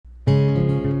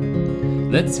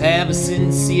Let's have a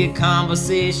sincere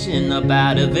conversation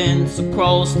about events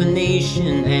across the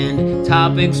nation and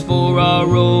topics for our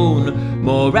own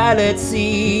morality.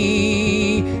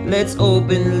 Let's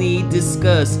openly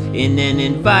discuss in an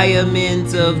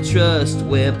environment of trust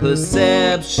where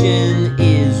perception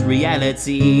is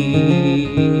reality.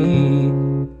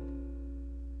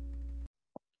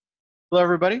 Hello,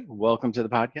 everybody. Welcome to the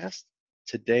podcast.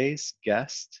 Today's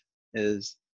guest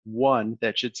is one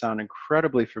that should sound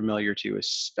incredibly familiar to you,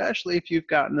 especially if you've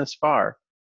gotten this far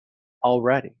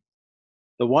already.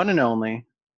 The one and only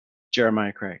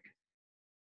Jeremiah Craig.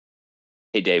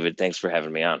 Hey, David. Thanks for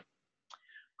having me on.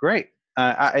 Great.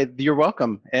 You're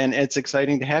welcome. And it's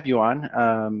exciting to have you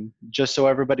on. Just so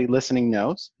everybody listening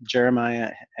knows,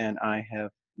 Jeremiah and I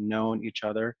have known each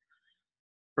other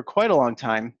for quite a long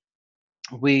time.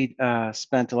 We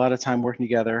spent a lot of time working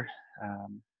together.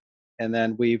 And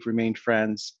then we've remained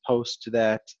friends post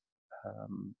that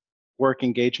work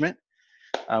engagement,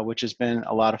 which has been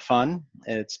a lot of fun.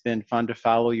 It's been fun to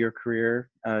follow your career,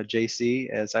 JC,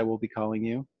 as I will be calling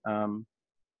you.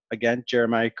 Again,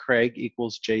 Jeremiah Craig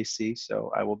equals JC,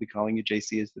 so I will be calling you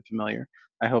JC as the familiar.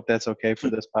 I hope that's okay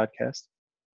for this podcast.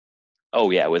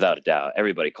 Oh, yeah, without a doubt.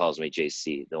 Everybody calls me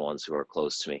JC, the ones who are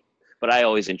close to me. But I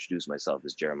always introduce myself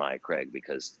as Jeremiah Craig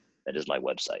because that is my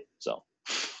website. So.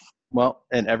 Well,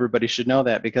 and everybody should know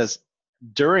that because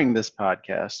during this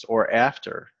podcast or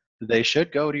after, they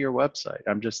should go to your website.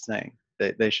 I'm just saying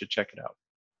they should check it out.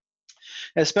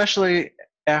 Especially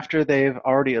after they've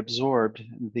already absorbed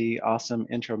the awesome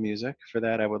intro music. For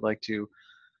that, I would like to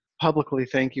publicly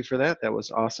thank you for that. That was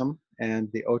awesome.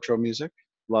 And the outro music,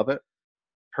 love it.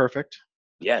 Perfect.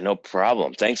 Yeah, no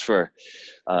problem. Thanks for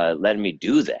letting me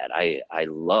do that. I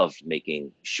love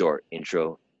making short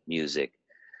intro music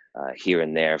here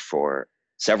and there for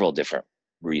several different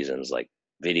reasons, like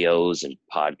videos and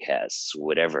podcasts,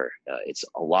 whatever. It's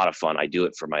a lot of fun. I do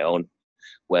it for my own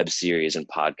web series and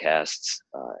podcasts.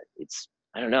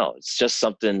 I don't know, it's just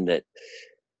something that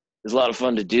is a lot of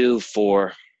fun to do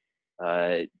for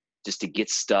just to get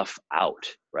stuff out,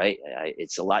 right?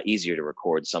 It's a lot easier to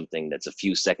record something that's a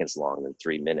few seconds long than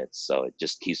 3 minutes. So it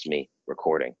just keeps me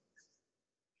recording.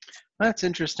 That's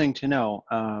interesting to know.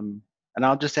 And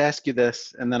I'll just ask you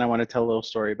this, and then I want to tell a little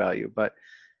story about you. But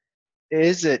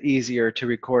is it easier to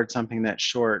record something that's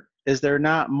short? Is there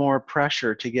not more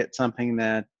pressure to get something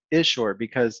that is short?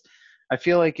 Because I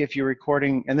feel like if you're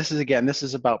recording, and this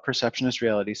is about perceptionist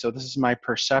reality. So this is my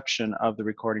perception of the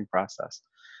recording process.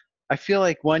 I feel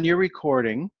like when you're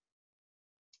recording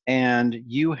and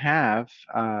you have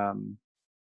an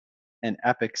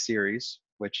epic series,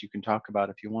 which you can talk about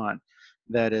if you want,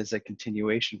 that is a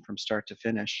continuation from start to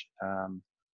finish.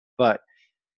 But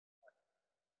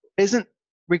isn't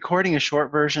recording a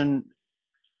short version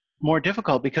more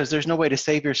difficult because there's no way to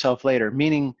save yourself later?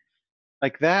 Meaning,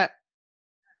 like that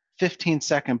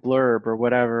 15-second blurb or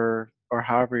whatever, or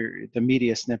however the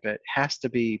media snippet has to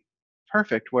be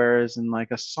perfect. Whereas in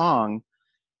like a song,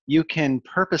 you can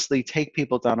purposely take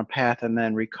people down a path and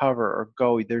then recover or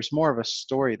go. There's more of a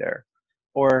story there.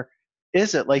 Or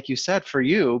is it, like you said, for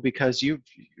you, because you're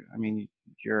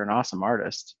an awesome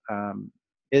artist,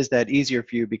 is that easier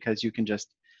for you because you can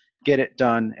just get it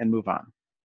done and move on?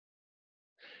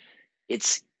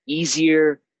 It's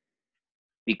easier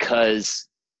because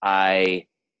I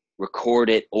record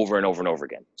it over and over and over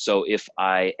again. So if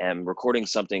I am recording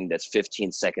something that's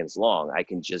 15 seconds long, I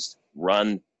can just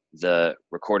run the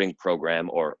recording program,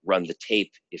 or run the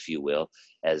tape, if you will,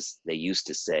 as they used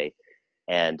to say,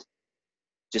 and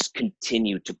just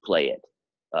continue to play it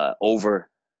over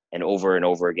and over and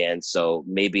over again. So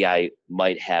maybe I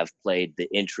might have played the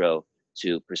intro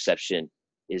to Perception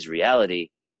is Reality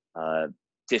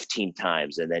 15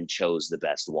 times and then chose the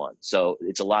best one. So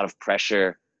it's a lot of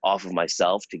pressure off of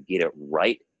myself to get it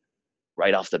right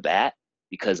off the bat,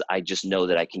 because I just know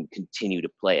that I can continue to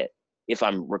play it. If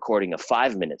I'm recording a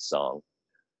 5-minute song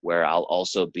where I'll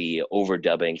also be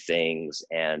overdubbing things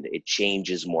and it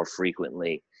changes more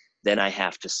frequently, then I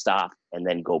have to stop and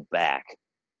then go back.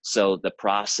 So the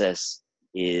process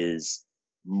is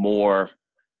more,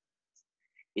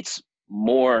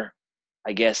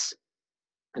 I guess,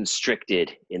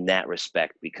 constricted in that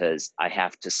respect, because I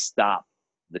have to stop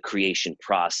the creation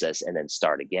process and then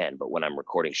start again. But when I'm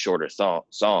recording shorter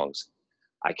songs,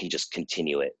 I can just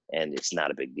continue it and it's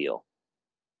not a big deal.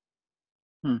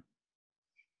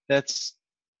 That's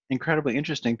incredibly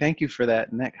interesting. Thank you for that.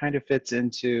 And that kind of fits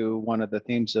into one of the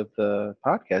themes of the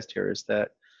podcast here, is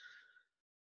that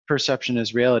perception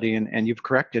is reality. And you've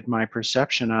corrected my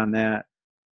perception on that.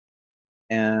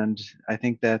 And I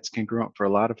think that's congruent for a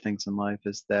lot of things in life,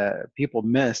 is that people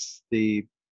miss the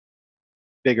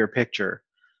bigger picture.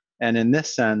 And in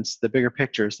this sense, the bigger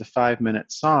picture is the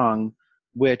 5-minute song,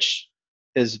 which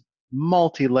is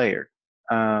multi-layered.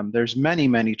 There's many,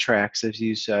 many tracks, as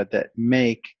you said, that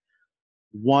make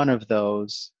one of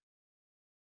those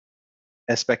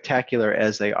as spectacular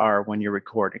as they are when you're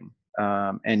recording.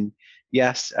 And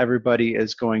yes, everybody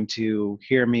is going to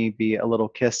hear me be a little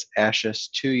kiss-ashes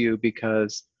to you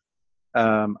because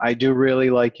I do really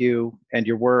like you and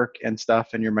your work and stuff,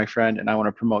 and you're my friend, and I want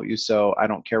to promote you. So I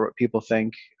don't care what people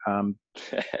think.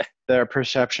 Their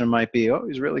perception might be, oh,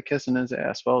 he's really kissing his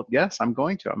ass. Well, yes, I'm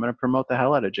going to. I'm going to promote the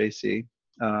hell out of JC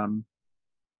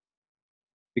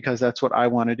because that's what I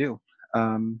want to do.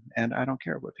 And I don't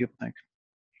care what people think.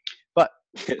 But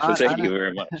Thank you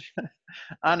very much.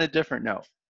 On a different note,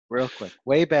 real quick,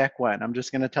 way back when, I'm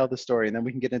just going to tell the story and then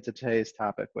we can get into today's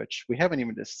topic, which we haven't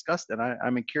even discussed, and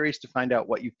I'm curious to find out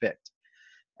what you picked.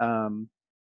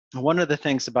 One of the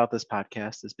things about this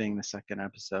podcast, as being the second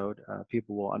episode,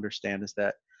 people will understand, is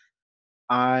that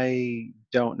I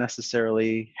don't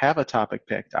necessarily have a topic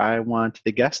picked. I want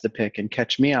the guest to pick and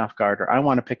catch me off guard, or I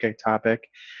want to pick a topic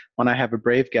when I have a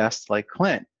brave guest like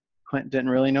Clint. Clint didn't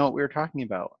really know what we were talking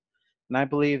about. And I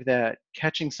believe that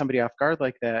catching somebody off guard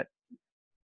like that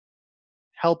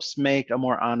helps make a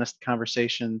more honest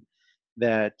conversation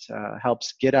that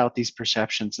helps get out these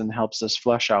perceptions and helps us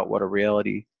flesh out what a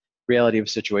reality of a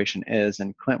situation is.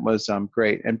 And Clint was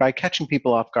great. And by catching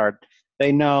people off guard,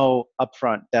 they know up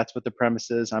front that's what the premise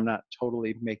is. I'm not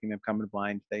totally making them come in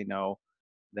blind. They know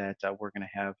that we're going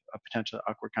to have a potential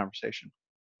awkward conversation.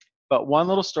 But one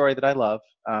little story that I love,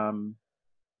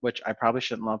 which I probably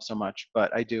shouldn't love so much,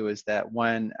 but I do, is that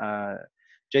when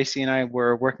JC and I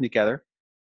were working together,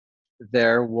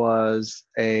 there was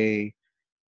I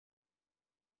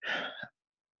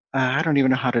don't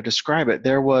even know how to describe it.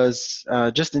 There was,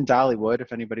 just in Dollywood,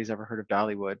 if anybody's ever heard of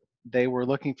Dollywood, they were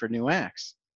looking for new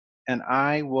acts. And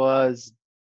I was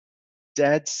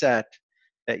dead set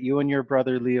that you and your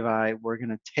brother Levi were going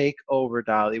to take over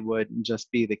Dollywood and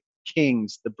just be the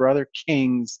kings, the brother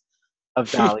kings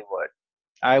of Dollywood.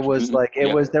 I was like,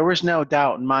 there was no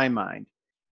doubt in my mind.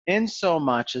 In so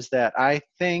much as that I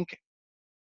think,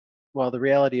 well, the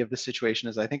reality of the situation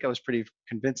is I think I was pretty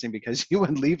convincing because you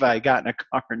and Levi got in a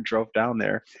car and drove down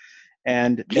there.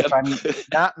 And if I'm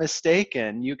not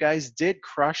mistaken, you guys did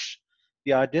crush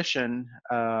the audition,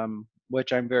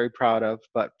 which I'm very proud of,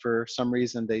 but for some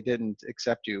reason they didn't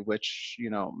accept you, which, you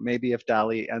know, maybe if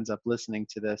Dolly ends up listening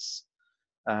to this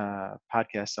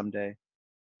podcast someday,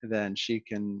 then she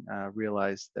can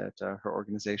realize that her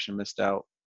organization missed out.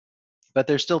 But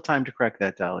there's still time to correct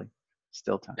that, Dolly.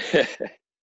 Still time.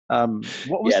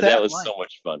 What was that was like? so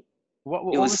much fun. What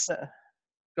was that?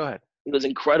 Go ahead. It was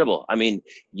incredible. I mean,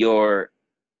 your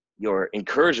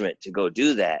encouragement to go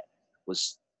do that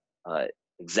was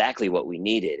exactly what we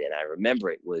needed. And I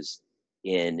remember it was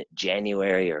in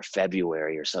January or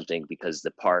February or something, because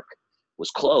the park was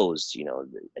closed. You know,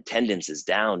 the attendance is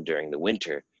down during the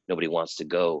winter. Nobody wants to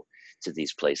go to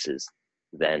these places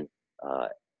then.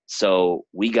 So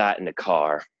we got in a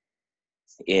car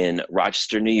in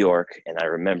Rochester, New York, and I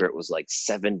remember it was like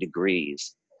 7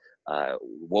 degrees.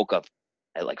 Woke up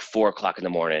at like 4 o'clock in the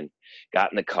morning,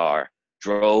 got in the car,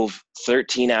 drove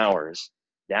 13 hours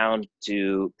down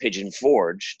to Pigeon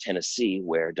Forge, Tennessee,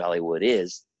 where Dollywood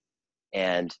is,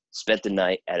 and spent the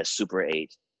night at a Super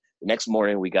 8. The next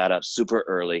morning, we got up super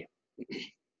early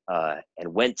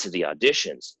and went to the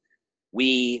auditions.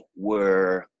 We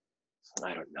were,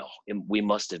 I don't know, we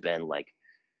must have been like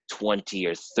 20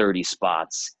 or 30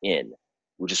 spots in.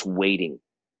 We're just waiting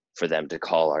for them to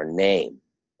call our name.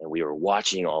 And we were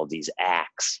watching all these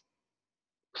acts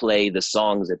play the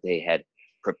songs that they had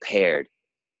prepared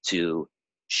to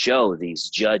show these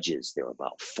judges. There were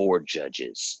about 4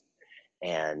 judges.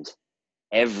 And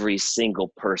every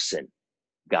single person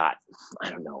got, I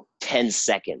don't know, 10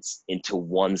 seconds into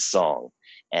one song.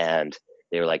 And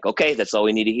they were like, okay, that's all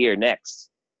we need to hear next.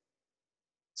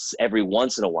 Every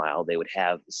once in a while, they would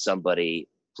have somebody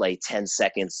play 10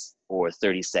 seconds or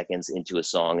 30 seconds into a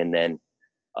song, and then,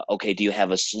 okay, do you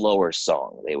have a slower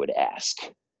song? They would ask.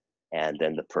 And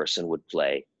then the person would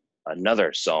play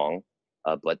another song,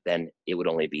 but then it would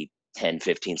only be 10,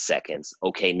 15 seconds.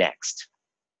 Okay, next.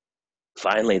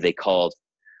 Finally, they called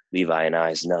Levi and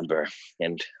I's number.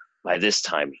 And by this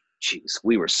time, geez,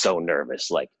 we were so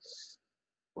nervous. Like,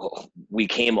 we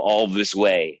came all this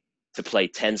way to play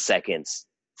 10 seconds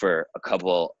for a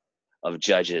couple of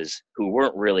judges who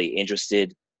weren't really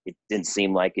interested, it didn't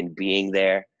seem like, in being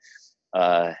there.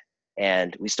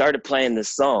 And we started playing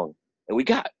this song, and we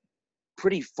got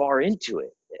pretty far into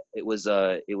it. It was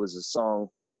a song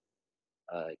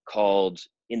called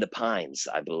in the Pines,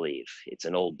 I believe. It's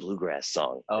an old bluegrass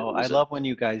song. Oh, I love when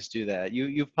you guys do that.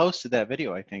 You've posted that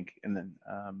video, I think, and then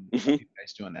Mhm. you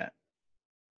guys doing that.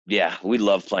 Yeah, we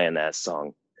love playing that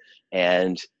song.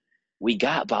 And we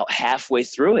got about halfway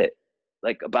through it,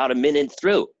 like about a minute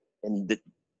through. And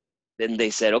then they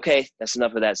said, okay, that's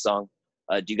enough of that song.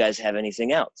 Do you guys have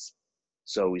anything else?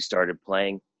 So we started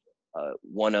playing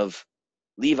one of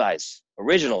Levi's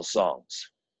original songs.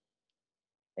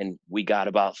 And we got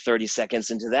about 30 seconds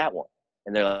into that one.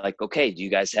 And they're like, okay, do you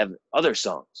guys have other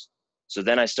songs? So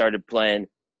then I started playing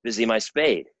Busy My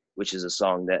Spade, which is a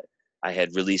song that I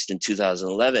had released in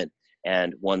 2011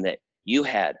 and one that you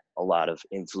had a lot of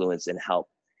influence and help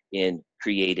in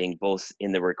creating, both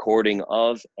in the recording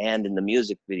of and in the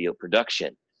music video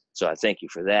production. So I thank you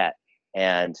for that.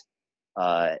 And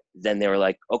then they were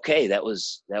like, okay, that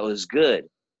was good.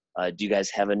 Do you guys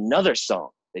have another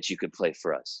song that you could play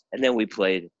for us? And then we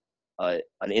played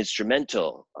an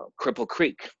instrumental, Cripple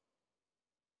Creek.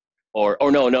 Or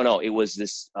no, it was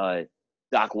this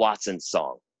Doc Watson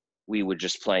song. We were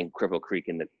just playing Cripple Creek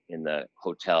in the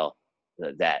hotel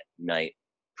that night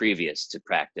previous to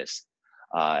practice.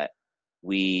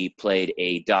 We played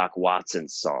a Doc Watson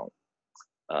song,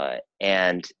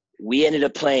 and we ended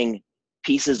up playing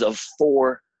pieces of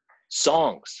 4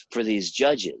 songs for these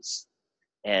judges.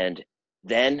 And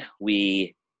then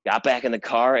we got back in the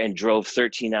car and drove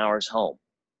 13 hours home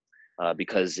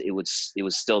because it was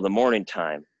still the morning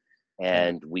time,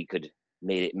 and we could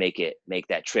make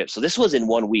that trip. So this was in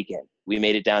one weekend. We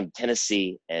made it down to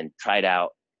Tennessee and tried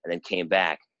out, and then came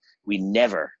back. We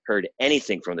never heard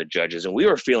anything from the judges, and we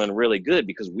were feeling really good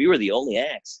because we were the only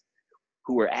acts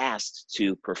who were asked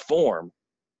to perform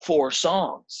 4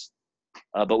 songs,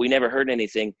 but we never heard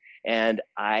anything. And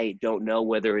I don't know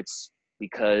whether it's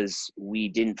because we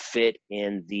didn't fit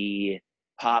in the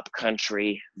pop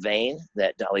country vein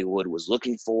that Dollywood was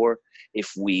looking for,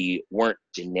 if we weren't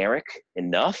generic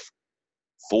enough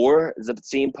for the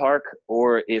theme park,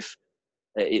 or if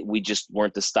we just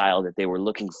weren't the style that they were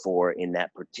looking for in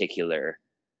that particular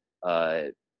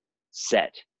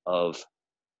set of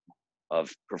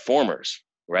performers,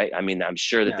 right? I mean, I'm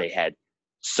sure that they had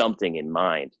something in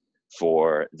mind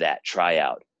for that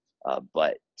tryout,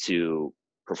 but to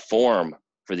perform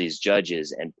for these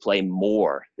judges and play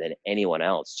more than anyone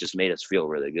else just made us feel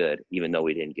really good, even though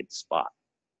we didn't get the spot.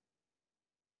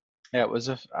 Yeah, it was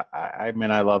I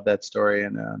mean, I love that story,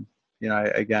 and you know,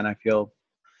 I feel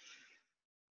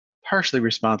partially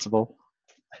responsible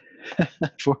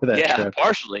for that trip.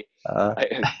 Partially.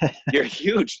 You're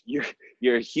huge.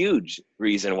 You're a huge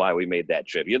reason why we made that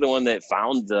trip. You're the one that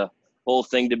found the whole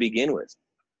thing to begin with.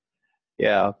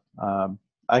 Yeah,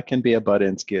 I can be a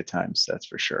Budinsky at times, that's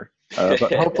for sure.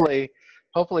 But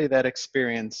hopefully that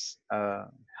experience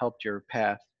helped your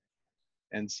path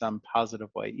in some positive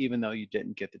way, even though you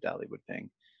didn't get the Dollywood thing.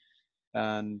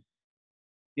 And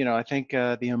you know, I think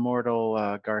the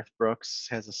immortal Garth Brooks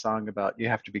has a song about you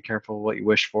have to be careful what you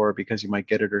wish for because you might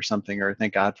get it or something, or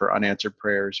thank God for unanswered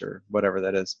prayers or whatever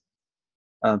that is.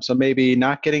 So maybe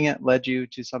not getting it led you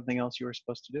to something else you were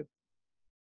supposed to do.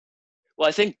 Well,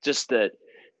 I think just that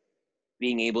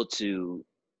being able to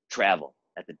travel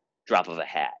at the drop of a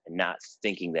hat and not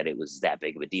thinking that it was that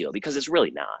big of a deal, because it's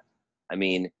really not. I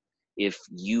mean, if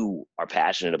you are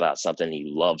passionate about something and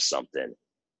you love something,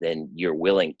 then you're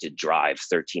willing to drive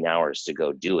 13 hours to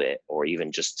go do it, or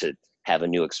even just to have a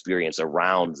new experience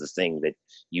around the thing that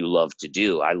you love to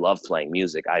do. I love playing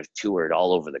music. I've toured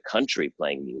all over the country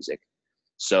playing music.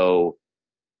 So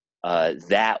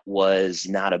that was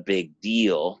not a big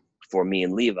deal for me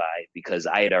and Levi, because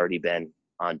I had already been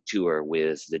on tour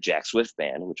with the Jack Swift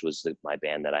Band, which was my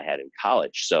band that I had in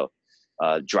college. So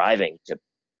driving to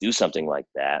do something like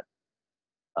that,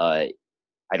 I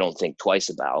don't think twice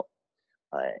about.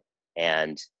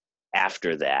 And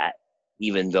after that,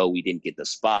 even though we didn't get the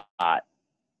spot,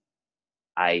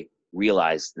 I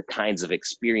realized the kinds of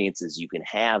experiences you can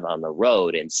have on the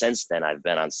road. And since then, I've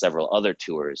been on several other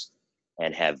tours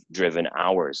and have driven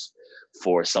hours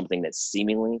for something that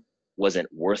seemingly wasn't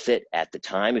worth it at the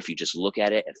time if you just look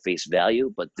at it at face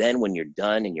value. But then when you're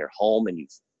done and you're home and you've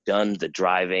done the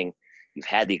driving, you've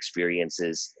had the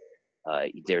experiences,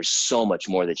 there's so much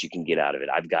more that you can get out of it.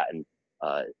 I've gotten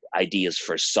ideas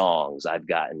for songs, I've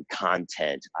gotten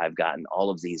content, I've gotten all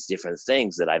of these different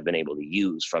things that I've been able to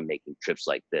use from making trips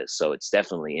like this. So it's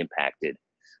definitely impacted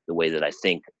the way that I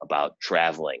think about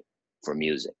traveling for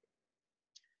music.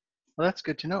 Well, that's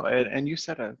good to know. And you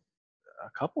said a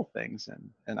couple things,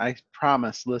 and I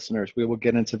promise listeners we will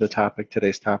get into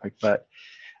today's topic, but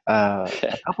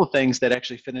a couple things that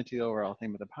actually fit into the overall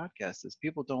theme of the podcast is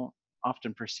people don't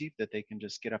often perceive that they can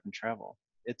just get up and travel.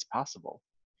 It's possible.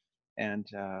 And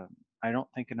I don't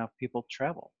think enough people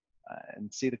travel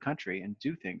and see the country and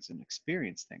do things and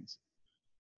experience things.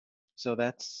 So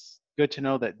that's good to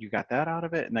know that you got that out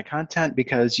of it, and the content,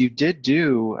 because you did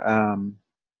do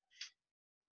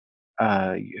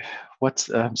uh,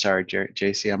 I'm sorry,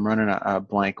 JC, I'm running a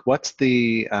blank. What's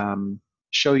the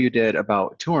show you did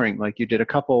about touring? Like you did a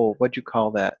couple, what'd you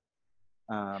call that?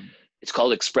 It's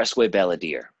called Expressway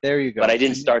Balladeer. There you go. But I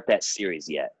didn't start that series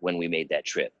yet when we made that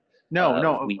trip.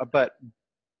 No, but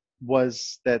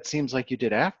that seems like you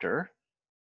did after.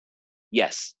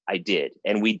 Yes, I did.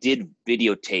 And we did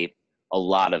videotape a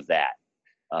lot of that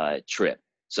trip.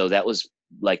 So that was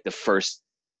like the first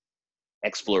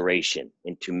exploration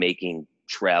into making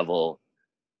travel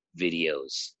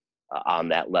videos on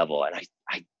that level. And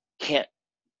I can't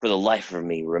for the life of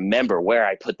me remember where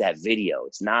I put that video.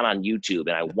 It's not on YouTube,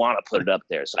 and I want to put it up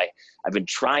there. So I've been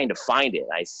trying to find it.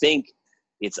 I think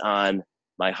it's on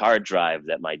my hard drive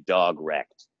that my dog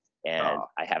wrecked, and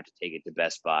I have to take it to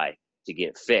Best Buy to get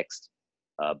it fixed.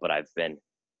 But I've been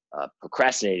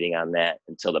procrastinating on that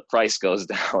until the price goes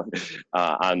down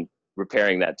on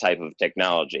repairing that type of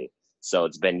technology. So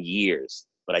it's been years,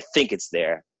 but I think it's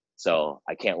there. So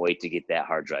I can't wait to get that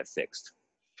hard drive fixed.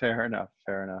 Fair enough.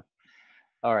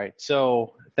 All right.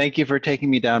 So thank you for taking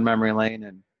me down memory lane,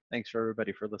 and thanks for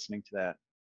everybody for listening to that.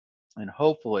 And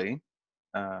hopefully,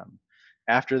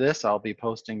 after this, I'll be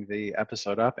posting the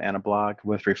episode up and a blog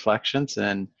with reflections.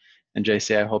 And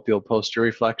JC, I hope you'll post your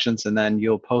reflections, and then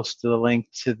you'll post the link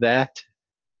to that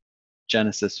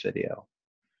Genesis video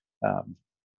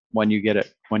when you get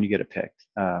it picked.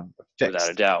 Fixed. Without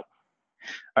a doubt.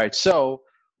 All right. So,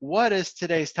 what is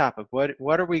today's topic?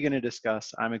 What are we going to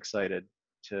discuss? I'm excited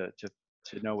to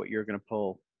know what you're going to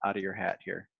pull out of your hat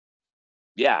here.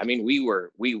 Yeah, I mean,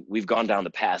 we've gone down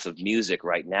the path of music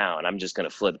right now, and I'm just going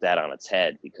to flip that on its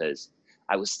head because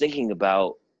I was thinking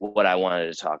about what I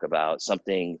wanted to talk about,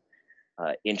 something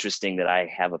interesting that I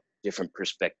have a different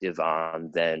perspective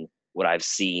on than what I've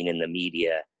seen in the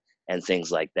media and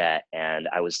things like that. And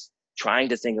I was trying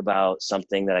to think about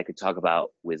something that I could talk about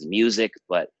with music,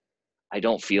 but I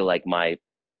don't feel like my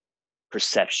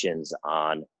perceptions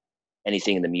on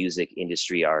anything in the music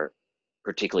industry are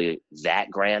particularly that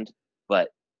grand. But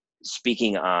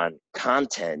speaking on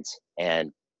content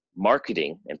and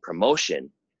marketing and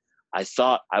promotion, I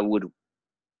thought I would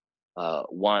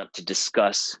want to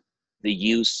discuss the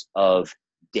use of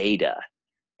data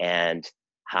and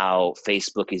how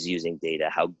Facebook is using data,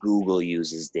 how Google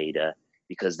uses data,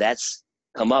 because that's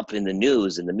come up in the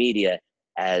news and the media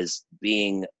as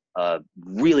being a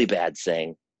really bad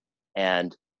thing.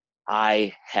 And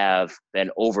I have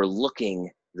been overlooking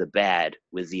the bad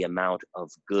with the amount of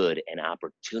good and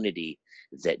opportunity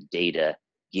that data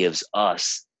gives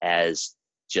us as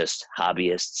just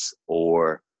hobbyists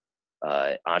or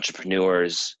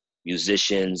entrepreneurs,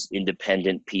 musicians,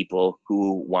 independent people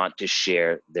who want to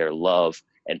share their love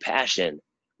and passion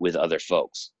with other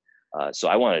folks. So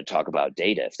I wanted to talk about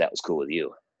data, if that was cool with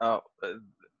you. Oh,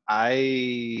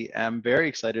 I am very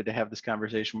excited to have this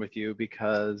conversation with you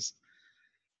because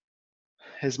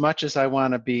as much as I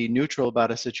want to be neutral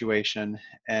about a situation,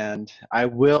 and I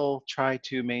will try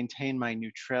to maintain my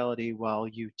neutrality while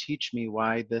you teach me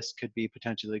why this could be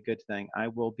potentially a good thing, I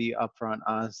will be upfront,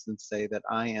 honest, and say that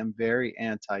I am very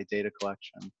anti-data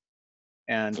collection.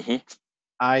 And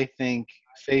I think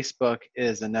Facebook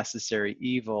is a necessary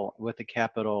evil with a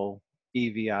capital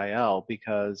EVIL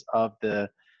because of the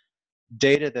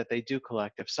data that they do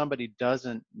collect. If somebody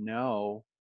doesn't know,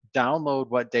 download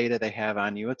what data they have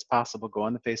on you. It's possible. Go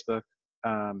on the Facebook,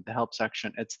 the help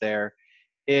section. It's there.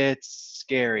 It's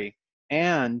scary.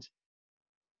 And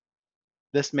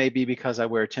this may be because I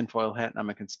wear a tinfoil hat and I'm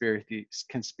a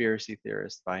conspiracy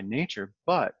theorist by nature,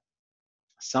 but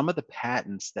some of the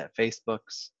patents that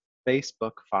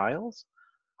Facebook files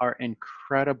are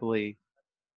incredibly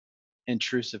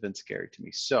intrusive and scary to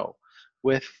me. So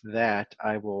with that,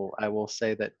 I will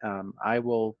say that I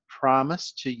will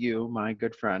promise to you, my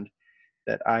good friend,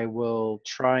 that I will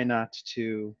try not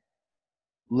to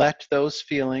let those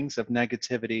feelings of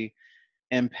negativity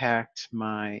impact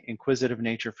my inquisitive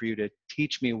nature for you to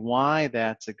teach me why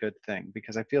that's a good thing,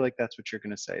 because I feel like that's what you're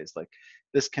going to say is like,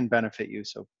 this can benefit you.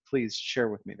 So please share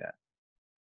with me that.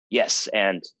 Yes.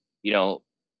 And, you know,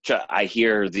 I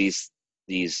hear the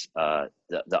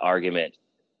argument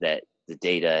that the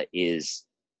data is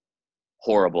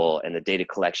horrible and the data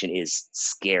collection is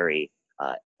scary,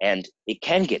 and it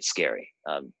can get scary.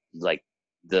 Like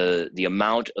the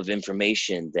amount of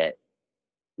information that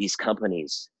these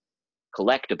companies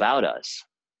collect about us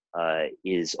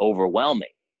is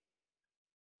overwhelming.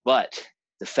 But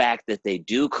the fact that they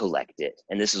do collect it,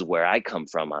 and this is where I come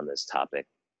from on this topic,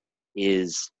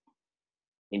 is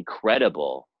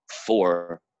incredible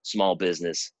for small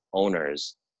business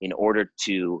owners in order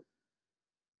to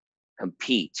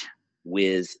compete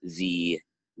with the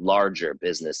larger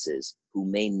businesses who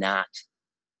may not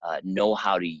know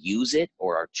how to use it,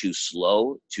 or are too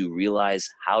slow to realize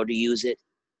how to use it,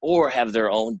 or have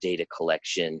their own data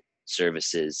collection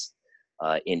services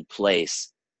in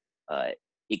place.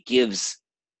 It gives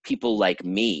people like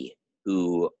me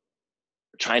who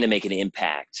are trying to make an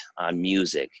impact on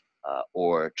music,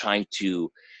 or trying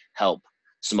to help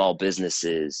small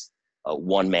businesses,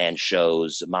 one-man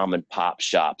shows, mom and pop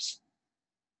shops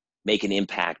make an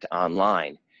impact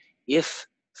online. If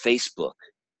Facebook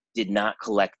did not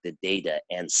collect the data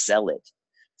and sell it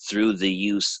through the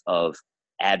use of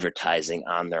advertising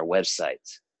on their website,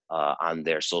 on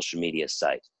their social media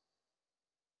site,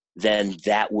 then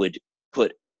that would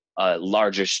put a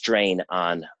larger strain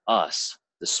on us,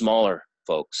 the smaller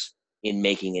folks, in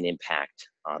making an impact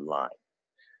online.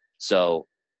 So,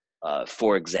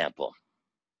 for example,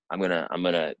 I'm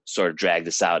gonna sort of drag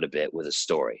this out a bit with a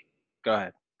story. Go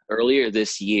ahead. Earlier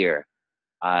this year,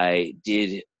 I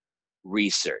did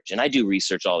research, and I do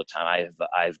research all the time.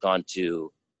 I've gone to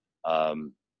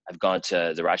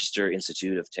the Rochester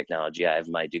Institute of Technology. I have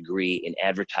my degree in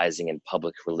advertising and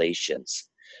public relations,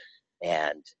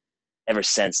 and ever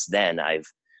since then, I've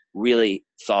really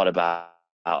thought about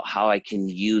how I can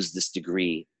use this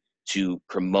degree to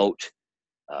promote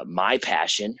my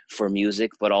passion for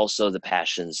music, but also the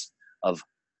passions of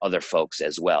other folks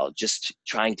as well, just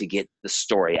trying to get the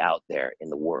story out there in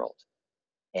the world.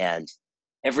 And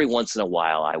every once in a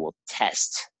while, I will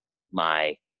test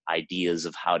my ideas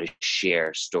of how to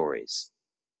share stories.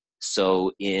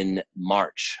 So in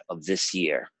March of this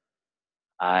year,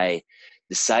 I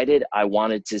decided I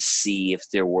wanted to see if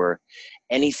there were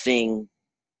anything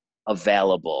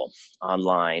available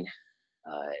online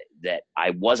that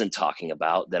I wasn't talking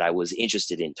about, that I was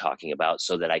interested in talking about,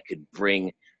 so that I could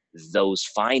bring those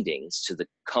findings to the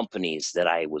companies that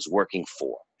I was working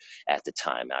for at the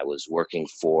time. I was working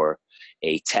for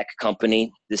a tech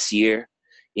company this year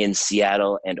in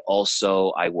Seattle, and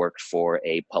also I worked for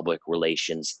a public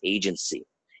relations agency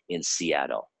in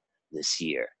Seattle this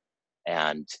year.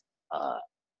 And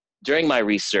during my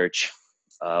research,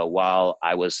 while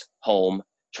I was home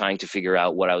trying to figure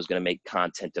out what I was going to make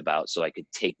content about so I could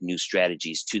take new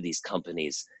strategies to these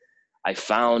companies, I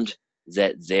found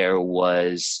that there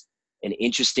was an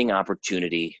interesting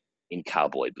opportunity in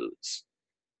cowboy boots.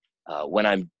 When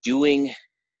I'm doing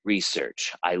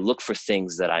research, I look for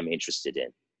things that I'm interested in,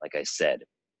 like I said.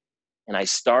 And I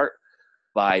start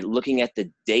by looking at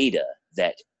the data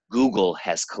that Google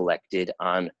has collected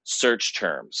on search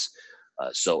terms.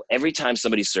 So every time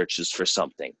somebody searches for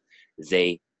something,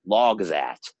 they log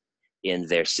that in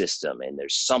their system. And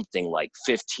there's something like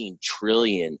 15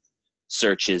 trillion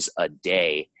searches a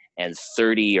day, and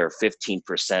 30 or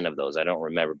 15% of those, I don't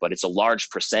remember, but it's a large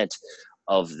percent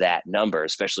of that number,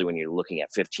 especially when you're looking at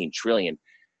 15 trillion,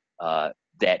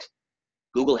 that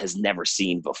Google has never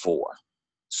seen before.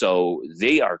 So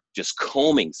they are just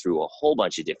combing through a whole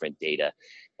bunch of different data,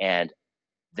 and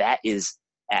that is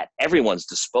at everyone's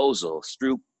disposal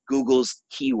through Google's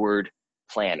keyword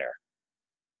planner.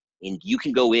 And you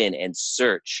can go in and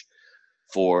search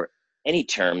for any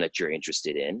term that you're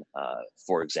interested in.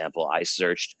 For example, I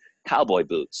searched cowboy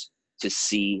boots to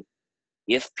see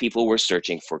if people were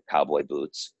searching for cowboy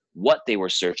boots, what they were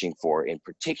searching for in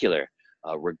particular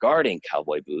regarding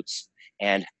cowboy boots,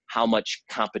 and how much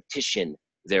competition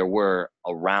there were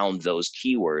around those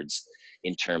keywords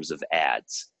in terms of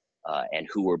ads, and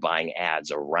who were buying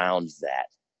ads around that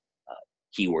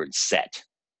keyword set.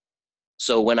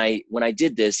 So when I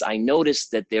did this, I noticed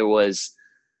that there was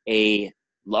a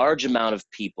large amount of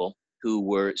people who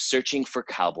were searching for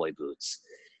cowboy boots.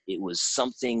 It was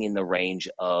something in the range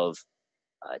of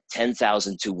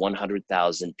 10,000 to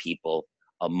 100,000 people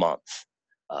a month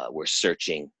were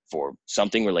searching for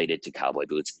something related to cowboy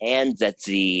boots, and that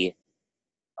the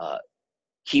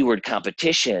keyword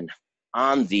competition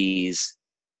on these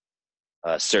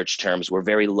search terms were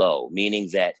very low, meaning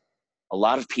that a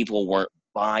lot of people weren't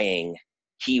buying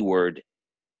keyword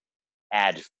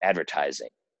advertising,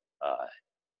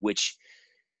 which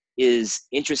is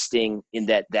interesting in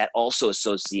that that also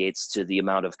associates to the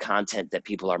amount of content that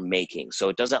people are making. So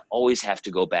it doesn't always have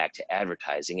to go back to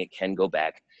advertising. It can go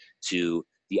back to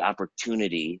the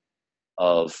opportunity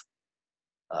of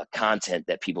content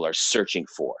that people are searching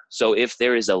for. So if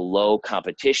there is a low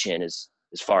competition as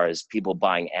far as people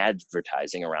buying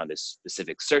advertising around a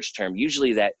specific search term,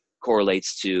 usually that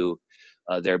correlates to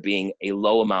there being a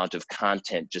low amount of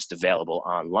content just available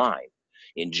online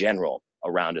in general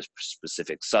around a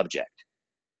specific subject.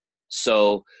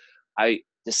 So I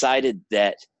decided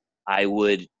that I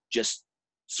would just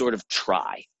sort of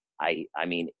try. I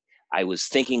mean, I was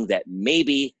thinking that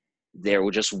maybe there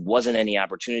just wasn't any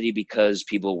opportunity because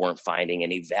people weren't finding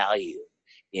any value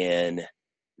in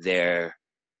their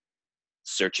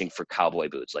searching for cowboy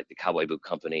boots. Like the cowboy boot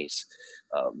companies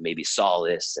maybe saw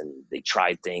this and they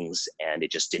tried things and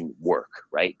it just didn't work,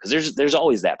 right? Because there's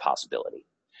always that possibility.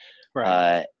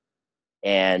 Right.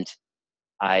 And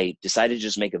I decided to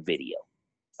just make a video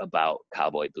about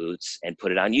cowboy boots and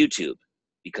put it on YouTube,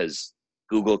 because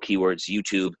Google keywords,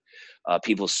 YouTube,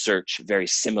 people search very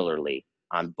similarly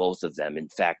on both of them. In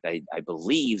fact, I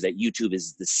believe that YouTube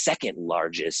is the second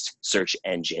largest search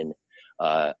engine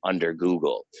under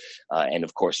Google. And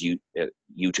of course,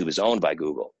 YouTube is owned by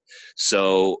Google.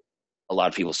 So a lot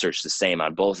of people search the same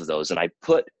on both of those. And I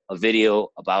put a video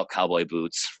about cowboy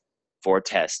boots for a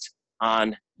test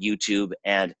on YouTube,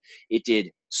 and it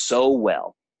did so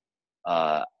well.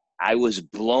 I was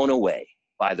blown away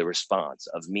by the response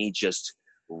of me just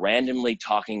randomly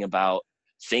talking about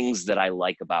things that I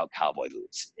like about cowboy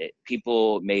boots.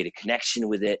 People made a connection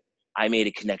with it. I made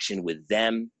a connection with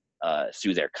them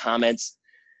through their comments.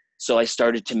 So I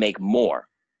started to make more.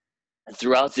 And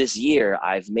throughout this year,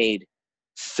 I've made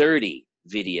 30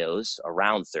 videos,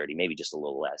 around 30, maybe just a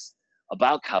little less,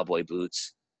 about cowboy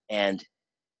boots. And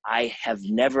I have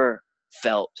never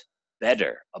felt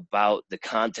better about the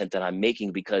content that I'm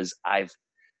making, because I've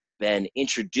been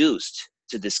introduced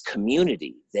to this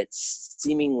community that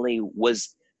seemingly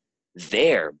was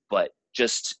there, but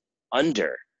just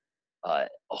under a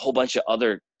whole bunch of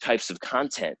other types of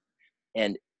content.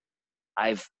 And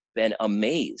I've been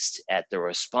amazed at the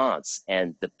response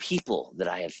and the people that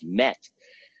I have met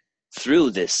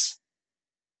through this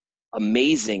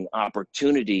amazing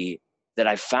opportunity that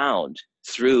I found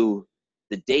through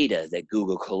the data that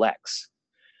Google collects.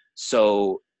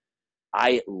 So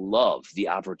I love the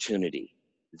opportunity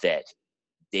that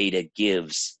data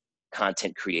gives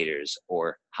content creators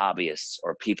or hobbyists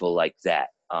or people like that.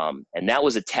 And that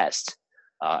was a test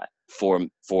for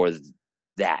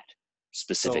that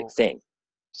specific thing.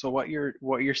 So what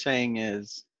you're saying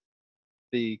is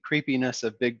the creepiness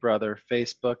of Big Brother,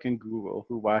 Facebook, and Google,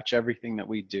 who watch everything that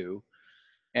we do,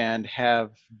 and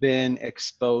have been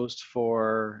exposed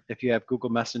for, if you have Google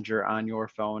Messenger on your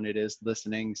phone, it is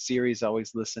listening. Siri's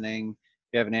always listening.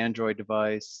 If you have an Android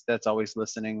device, that's always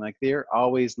listening. Like, they're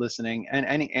always listening. And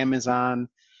any Amazon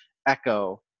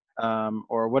Echo,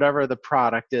 or whatever the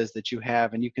product is that you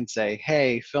have, and you can say,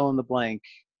 hey, fill in the blank,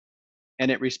 and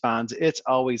it responds, it's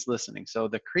always listening. So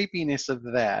the creepiness of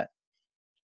that,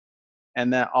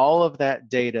 and that all of that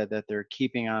data that they're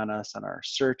keeping on us on our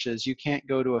searches, you can't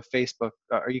go to a Facebook,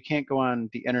 or you can't go on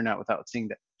the internet without seeing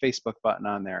the Facebook button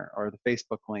on there, or the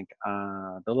Facebook link,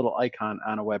 the little icon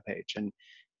on a web page. And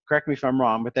correct me if I'm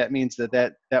wrong, but that means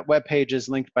that web page is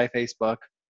linked by Facebook.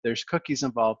 There's cookies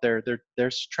involved there.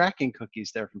 There's tracking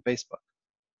cookies there from Facebook.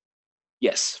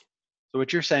 Yes. So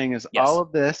what you're saying is, yes. all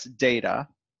of this data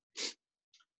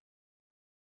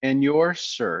in your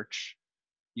search,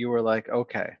 you were like,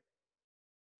 okay,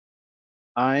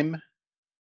 I'm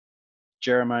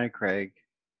Jeremiah Craig.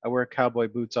 I wear cowboy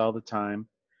boots all the time.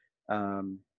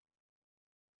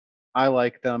 I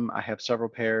like them. I have several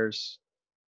pairs.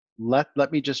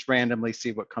 Let me just randomly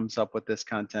see what comes up with this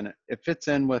content. It fits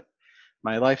in with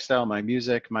my lifestyle, my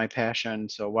music, my passion.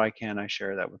 So why can't I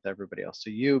share that with everybody else? So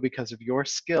you, because of your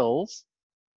skills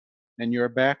and your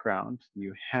background,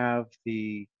 you have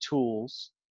the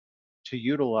tools to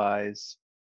utilize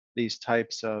these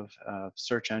types of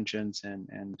search engines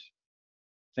and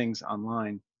things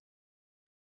online.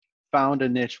 Found a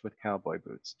niche with cowboy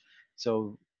boots.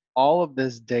 So all of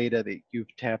this data that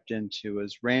you've tapped into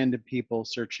is random people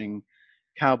searching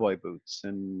cowboy boots,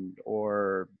 and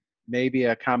or maybe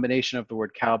a combination of the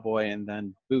word cowboy and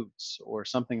then boots or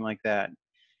something like that.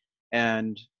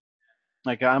 And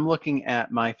like, I'm looking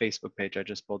at my Facebook page, I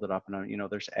just pulled it up, and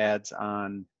there's ads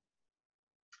on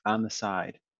the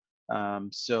side.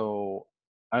 So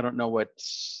I don't know what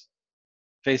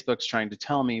Facebook's trying to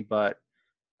tell me, but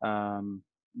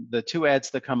the two ads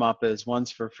that come up is,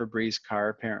 one's for Febreze car.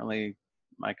 Apparently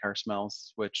my car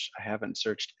smells, which I haven't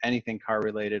searched anything car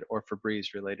related or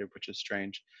Febreze related, which is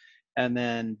strange. And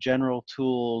then General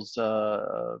Tools,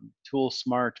 Tool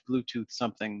Smart Bluetooth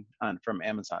something from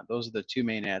Amazon. Those are the two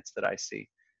main ads that I see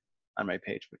on my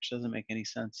page, which doesn't make any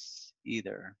sense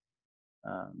either,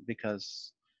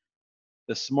 because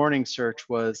this morning search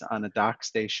was on a dock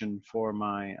station for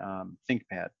my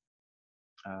ThinkPad.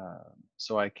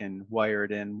 so I can wire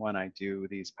it in when I do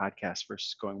these podcasts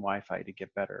versus going Wi-Fi to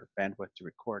get better bandwidth to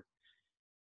record.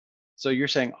 So you're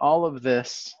saying all of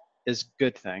this is a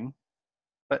good thing,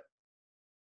 but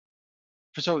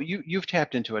so you've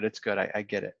tapped into it. It's good. I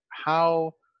get it.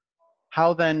 How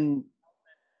then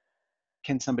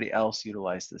can somebody else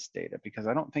utilize this data? Because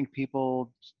I don't think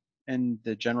people in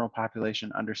the general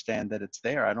population understand that it's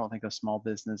there. I don't think a small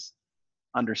business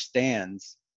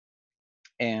understands.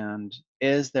 And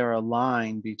is there a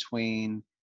line between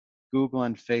Google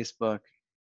and Facebook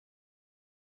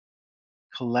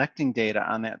collecting data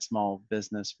on that small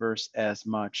business versus as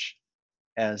much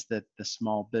as that the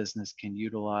small business can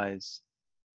utilize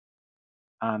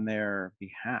on their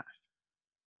behalf?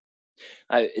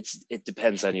 It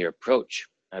depends on your approach,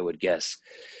 I would guess.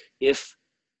 If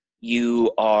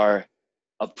you are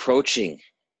approaching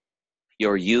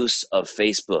your use of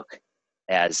Facebook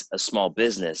as a small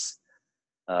business,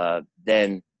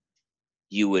 then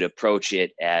you would approach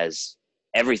it as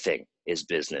everything is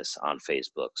business on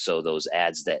Facebook. So those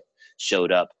ads that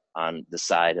showed up on the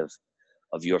side of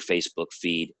your Facebook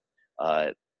feed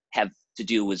have to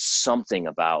do with something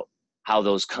about how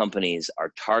those companies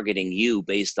are targeting you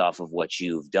based off of what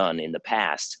you've done in the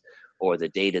past or the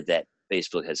data that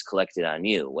Facebook has collected on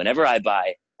you. Whenever I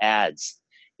buy ads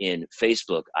in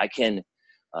Facebook, I can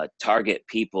target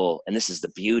people, and this is the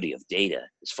beauty of data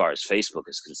as far as Facebook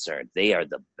is concerned. They are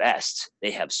the best. They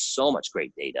have so much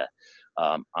great data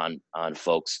on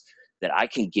folks that I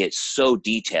can get so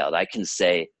detailed. I can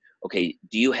say, okay,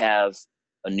 do you have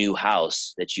a new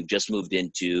house that you've just moved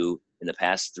into in the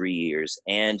past 3 years?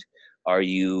 And are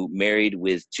you married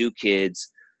with 2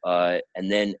 kids? And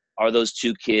then are those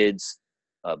 2 kids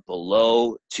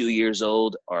below 2 years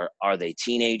old, or are they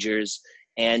teenagers?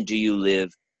 And do you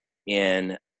live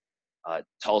in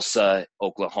Tulsa,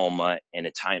 Oklahoma, and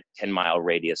a 10-mile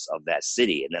radius of that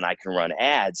city? And then I can run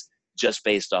ads just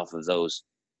based off of those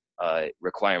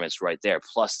requirements right there.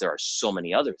 Plus, there are so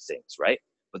many other things, right?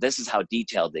 But this is how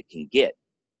detailed it can get.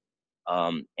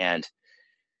 And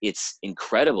it's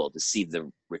incredible to see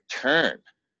the return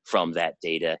from that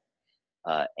data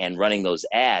and running those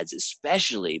ads,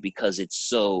 especially because it's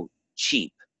so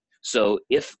cheap. So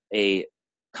if a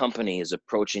company is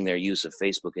approaching their use of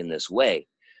Facebook in this way,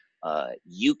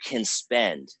 you can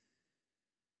spend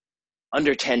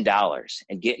under $10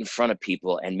 and get in front of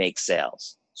people and make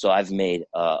sales. So I've made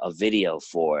a video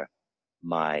for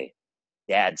my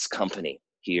dad's company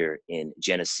here in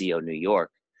Geneseo, New York,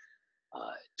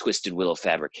 Twisted Willow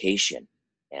Fabrication.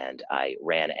 And I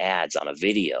ran ads on a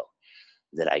video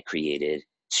that I created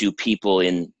to people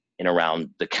in and around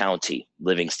the county,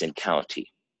 Livingston County.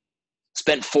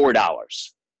 Spent $4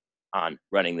 on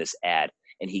running this ad.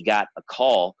 And he got a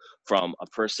call from a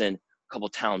person a couple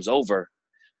towns over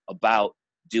about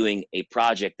doing a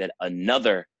project that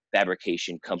another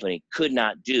fabrication company could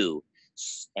not do,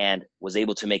 and was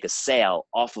able to make a sale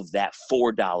off of that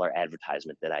 $4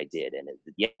 advertisement that I did. And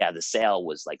the sale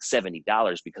was like $70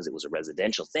 because it was a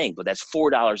residential thing, but that's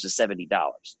 $4 to $70.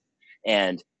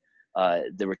 And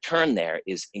the return there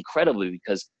is incredible,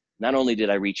 because not only did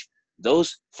I reach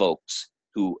those folks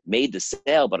who made the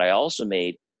sale, but I also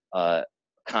made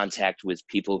contact with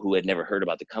people who had never heard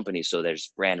about the company. So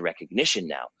there's brand recognition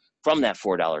now from that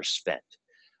 $4 spent.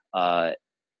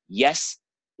 Yes,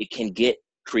 it can get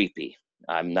creepy.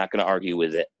 I'm not going to argue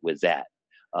with that.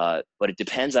 But it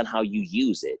depends on how you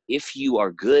use it. If you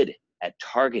are good at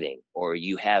targeting, or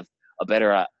you have a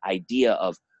better idea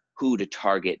of who to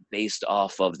target based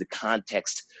off of the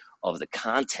context of the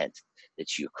content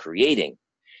that you're creating,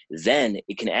 then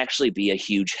it can actually be a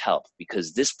huge help,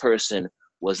 because this person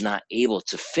was not able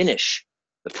to finish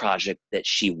the project that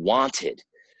she wanted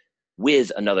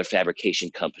with another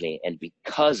fabrication company. And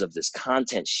because of this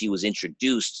content, she was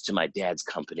introduced to my dad's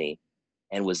company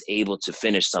and was able to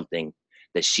finish something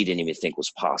that she didn't even think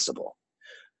was possible.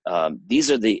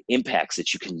 These are the impacts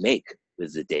that you can make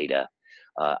with the data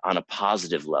on a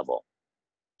positive level.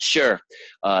 Sure,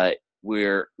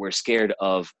 we're scared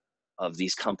of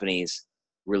these companies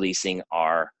releasing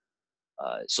our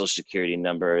social security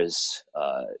numbers,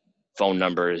 phone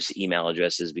numbers, email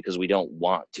addresses, because we don't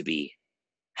want to be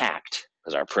hacked,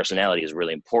 because our personality is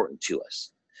really important to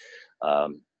us.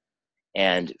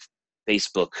 And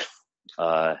Facebook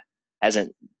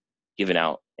hasn't given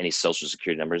out any social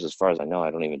security numbers. As far as I know,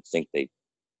 I don't even think they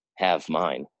have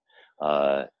mine.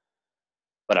 But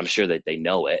I'm sure that they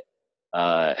know it.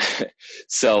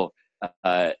 So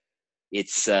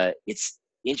it's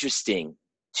interesting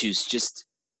to just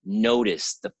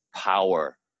notice the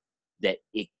power that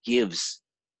it gives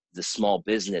the small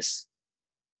business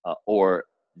or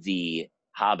the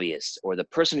hobbyist or the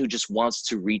person who just wants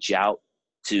to reach out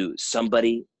to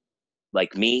somebody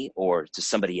like me or to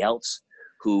somebody else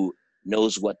who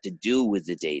knows what to do with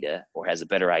the data or has a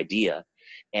better idea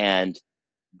and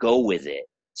go with it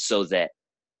so that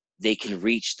they can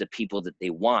reach the people that they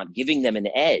want, giving them an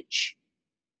edge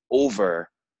over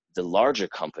the larger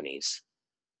companies,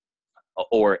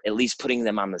 or at least putting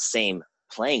them on the same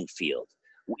playing field.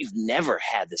 We've never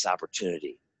had this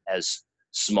opportunity as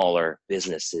smaller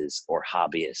businesses or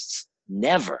hobbyists.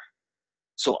 Never.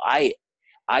 So I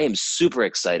am super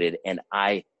excited, and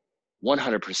I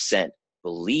 100%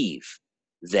 believe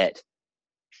that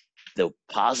the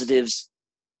positives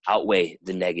outweigh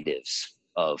the negatives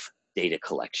of data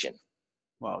collection.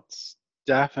 Well, it's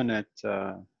definite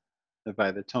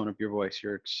by the tone of your voice,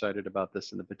 you're excited about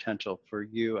this and the potential for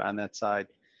you on that side.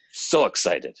 So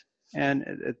excited. And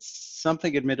it's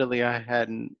something, admittedly, I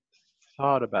hadn't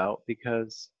thought about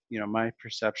because, you know, my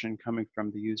perception coming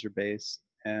from the user base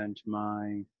and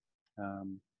my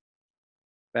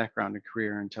background and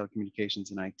career in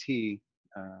telecommunications and IT,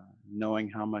 knowing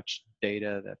how much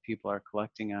data that people are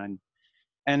collecting on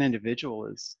an individual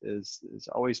is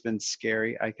always been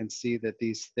scary. I can see that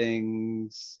these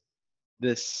things,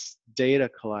 this data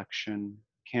collection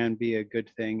can be a good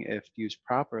thing if used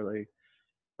properly,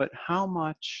 but how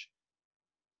much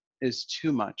is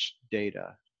too much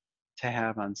data to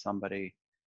have on somebody?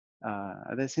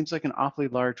 That seems like an awfully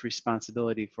large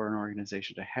responsibility for an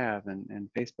organization to have, and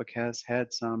Facebook has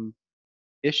had some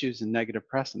issues and negative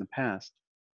press in the past.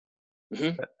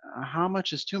 Mm-hmm. But how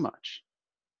much is too much?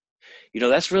 You know,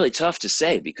 that's really tough to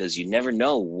say because you never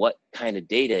know what kind of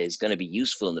data is going to be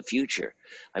useful in the future.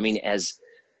 I mean, as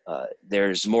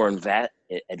there's more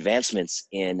advancements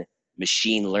in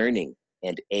machine learning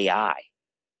and AI,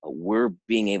 we're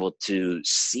being able to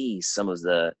see some of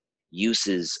the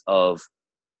uses of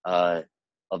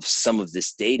some of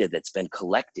this data that's been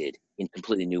collected in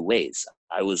completely new ways.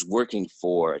 I was working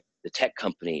for the tech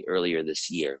company earlier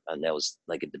this year, and that was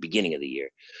like at the beginning of the year,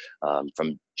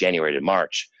 from January to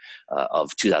March of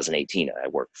 2018. I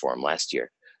worked for them last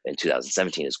year in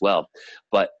 2017 as well.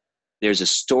 But there's a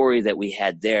story that we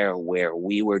had there where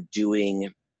we were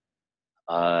doing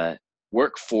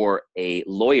work for a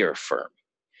lawyer firm,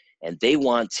 and they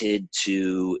wanted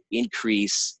to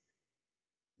increase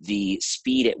the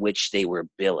speed at which they were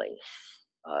billing.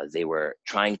 They were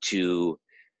trying to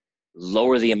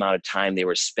lower the amount of time they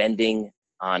were spending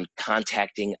on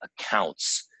contacting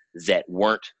accounts that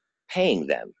weren't paying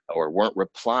them or weren't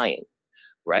replying,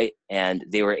 right? And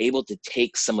they were able to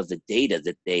take some of the data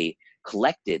that they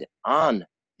collected on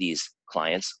these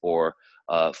clients or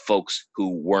folks who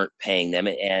weren't paying them.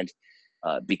 And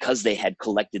because they had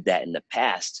collected that in the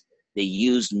past, they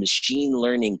used machine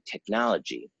learning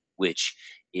technology, which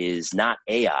is not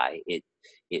AI.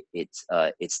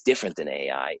 It's different than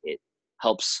AI. It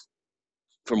helps,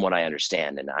 from what I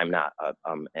understand, and I'm not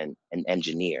an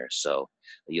engineer, so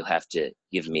you'll have to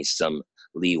give me some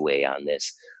leeway on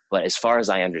this. But as far as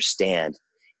I understand,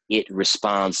 it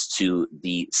responds to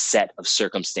the set of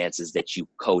circumstances that you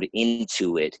code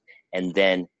into it, and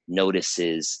then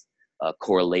notices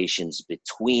correlations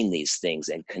between these things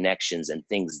and connections and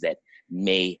things that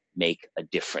may make a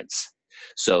difference.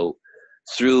 So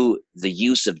through the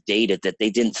use of data that they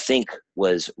didn't think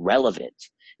was relevant,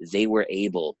 they were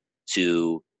able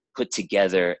to put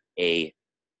together a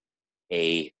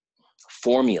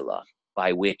formula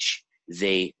by which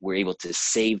they were able to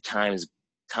save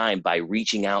time by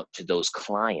reaching out to those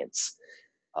clients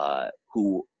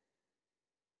who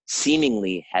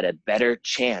seemingly had a better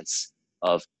chance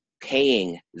of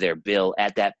paying their bill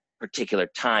at that particular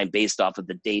time based off of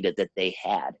the data that they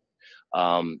had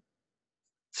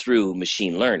through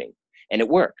machine learning. And it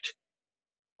worked.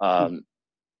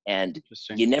 And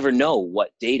you never know what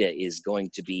data is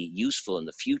going to be useful in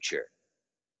the future.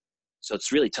 So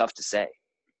it's really tough to say.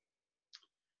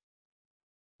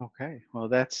 Okay, well,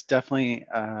 that's definitely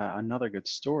another good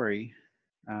story.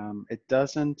 It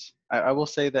doesn't, I will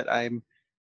say that I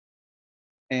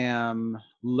am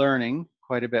learning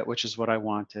quite a bit, which is what I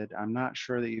wanted. I'm not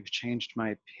sure that you've changed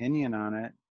my opinion on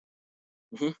it,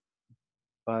 Mm-hmm.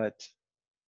 but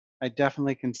I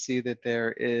definitely can see that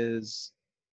there is,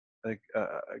 like,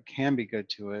 can be good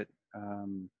to it.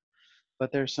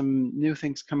 But there's some new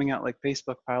things coming out, like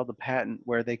Facebook filed a patent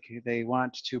where they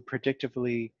want to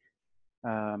predictively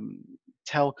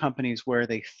tell companies where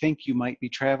they think you might be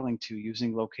traveling to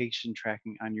using location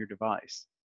tracking on your device.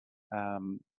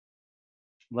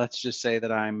 Let's just say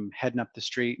that I'm heading up the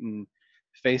street and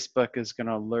Facebook is going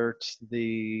to alert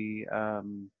the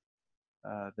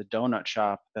donut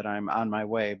shop that I'm on my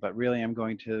way, but really I'm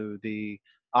going to the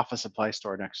office supply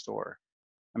store next door.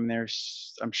 I mean,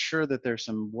 I'm sure that there's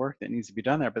some work that needs to be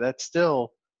done there, but that's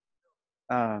still,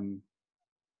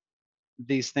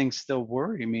 these things still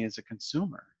worry me as a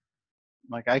consumer.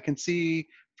 Like, I can see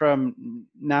from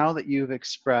now that you've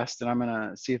expressed, and I'm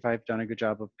gonna see if I've done a good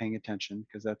job of paying attention,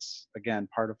 because that's, again,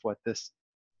 part of what this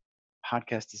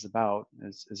podcast is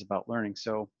about learning.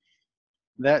 So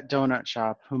that donut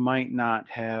shop who might not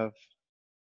have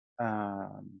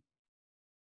um,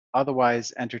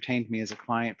 otherwise entertained me as a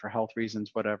client for health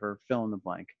reasons, whatever, fill in the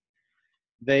blank,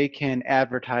 they can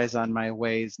advertise on my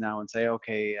ways now and say,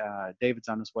 okay, David's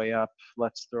on his way up,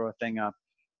 let's throw a thing up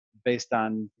based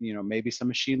on, maybe some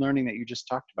machine learning that you just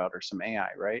talked about, or some AI,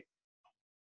 right?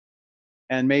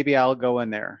 And maybe I'll go in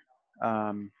there.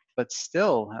 But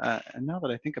still, and now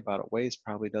that I think about it, Waze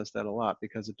probably does that a lot,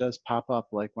 because it does pop up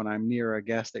like when I'm near a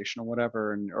gas station or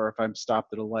whatever, or if I'm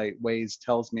stopped at a light, Waze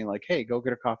tells me like, hey, go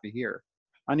get a coffee here.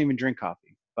 I don't even drink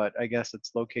coffee, but I guess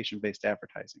it's location-based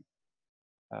advertising.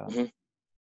 Mm-hmm.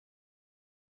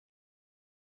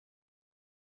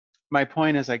 My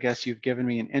point is, I guess you've given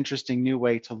me an interesting new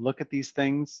way to look at these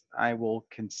things. I will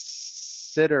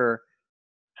consider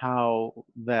how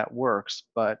that works,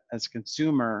 but as a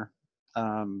consumer,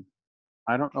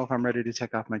 I don't know if I'm ready to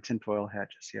take off my tinfoil hat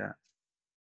just yet.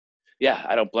 Yeah,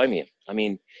 I don't blame you. I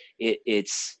mean,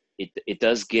 it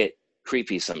does get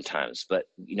creepy sometimes, but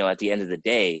at the end of the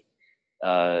day,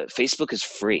 Facebook is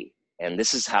free, and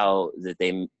this is how that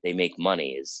they make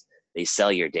money, is they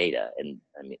sell your data. And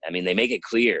I mean they make it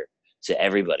clear to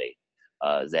everybody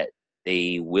that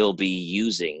they will be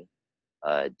using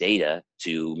data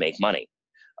to make money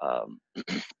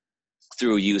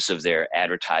through use of their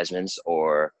advertisements,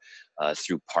 or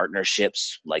through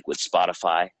partnerships like with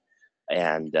Spotify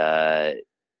and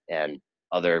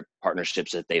other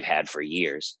partnerships that they've had for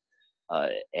years.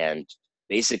 And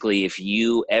basically, if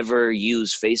you ever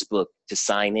use Facebook to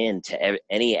sign in to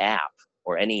any app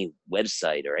or any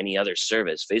website or any other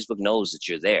service, Facebook knows that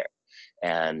you're there.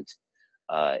 And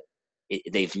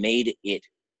they've made it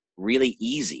really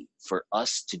easy for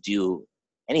us to do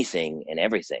anything and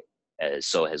everything.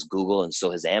 So has Google, and so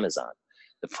has Amazon.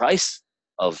 The price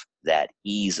of that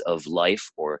ease of life,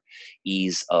 or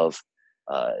ease of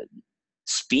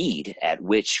speed at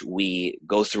which we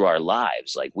go through our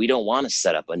lives. Like, we don't want to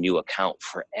set up a new account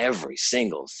for every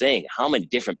single thing. How many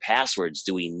different passwords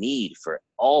do we need for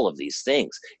all of these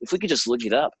things? If we could just look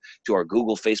it up to our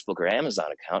Google, Facebook, or Amazon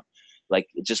account, like,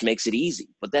 it just makes it easy.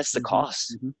 But that's the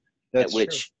cost That's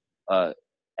true.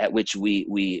 at which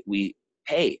we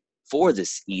pay for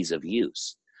this ease of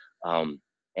use.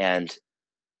 And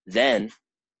then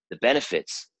the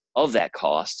benefits of that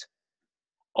cost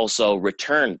also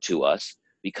return to us,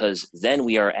 because then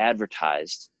we are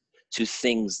advertised to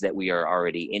things that we are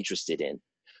already interested in,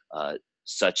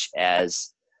 such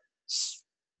as,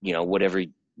 whatever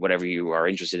you are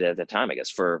interested in at that time. I guess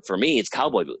for me, it's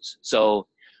cowboy boots. So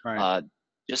Right.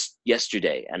 just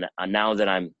yesterday, and now that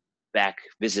I'm back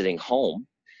visiting home,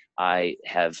 I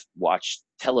have watched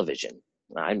television.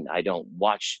 I don't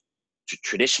watch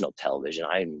traditional television.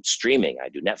 I'm streaming. I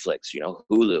do Netflix,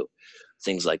 Hulu,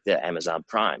 things like that, Amazon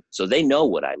Prime. So they know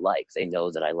what I like. They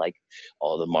know that I like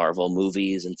all the Marvel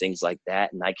movies and things like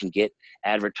that, and I can get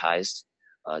advertised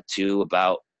to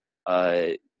about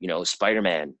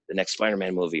Spider-Man, the next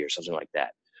Spider-Man movie or something like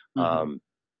that.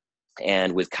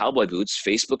 And with cowboy boots,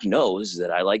 Facebook knows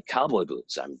that I like cowboy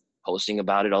boots. I'm posting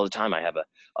about it all the time. I have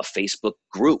a Facebook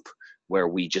group where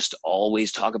we just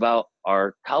always talk about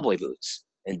our cowboy boots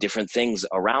and different things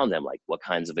around them, like what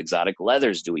kinds of exotic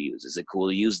leathers do we use? Is it cool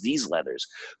to use these leathers?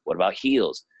 What about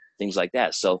heels? Things like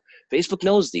that. So Facebook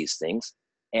knows these things,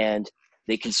 and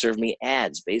they can serve me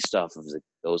ads based off of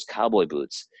those cowboy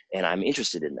boots, and I'm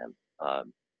interested in them.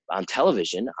 On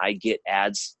television, I get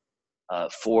ads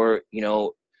for,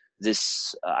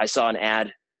 this. I saw an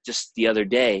ad just the other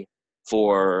day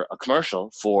for a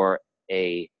commercial for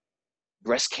a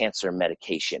breast cancer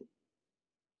medication.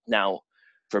 Now,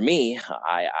 for me,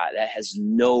 I that has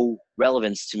no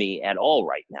relevance to me at all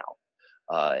right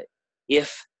now.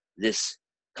 If this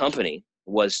company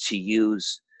was to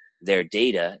use their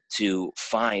data to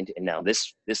find, and now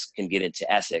this can get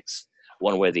into ethics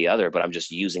one way or the other, but I'm just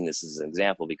using this as an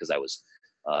example because I was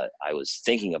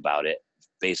thinking about it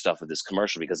based off of this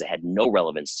commercial, because it had no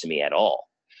relevance to me at all.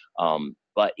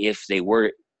 But if they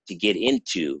were to get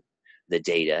into the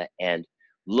data and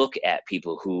look at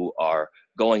people who are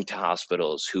going to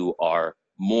hospitals, who are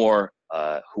more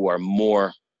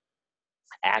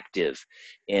active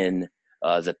in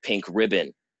the pink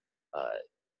ribbon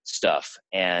stuff,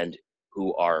 and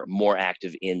who are more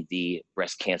active in the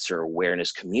breast cancer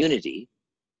awareness community,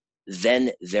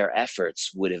 then their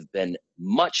efforts would have been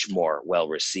much more well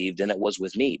received than it was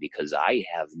with me, because I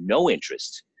have no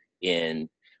interest in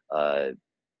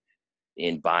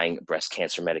buying breast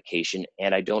cancer medication,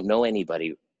 and I don't know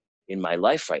anybody in my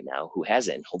life right now who has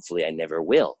it, and hopefully I never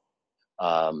will.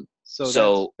 So that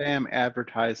So spam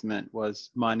advertisement was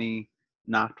money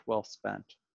not well spent.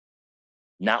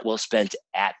 not well spent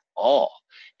at all,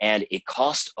 and it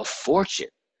cost a fortune.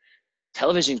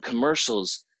 Television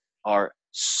commercials are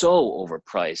so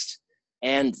overpriced,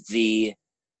 and the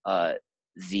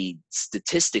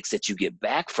statistics that you get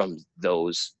back from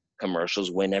those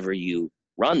commercials whenever you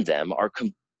run them are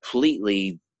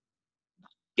completely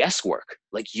guesswork.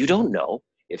 Like, you don't know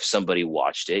if somebody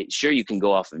watched it. Sure, you can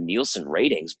go off of Nielsen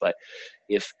ratings, but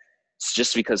if it's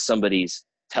just because somebody's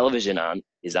television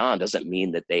is on doesn't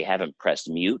mean that they haven't pressed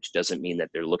mute, doesn't mean that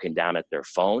they're looking down at their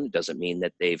phone, doesn't mean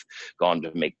that they've gone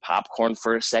to make popcorn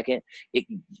for a second.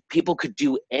 People could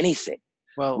do anything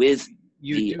with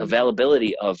the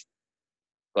availability of.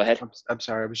 Go ahead. I'm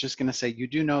sorry. I was just going to say, you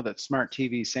do know that smart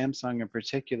TV, Samsung in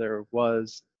particular,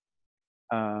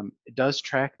 it does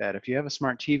track that. If you have a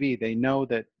smart TV, they know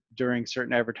that during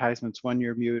certain advertisements, when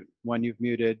you've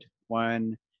muted,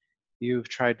 when you've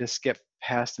tried to skip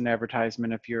past an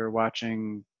advertisement, if you're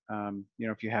watching,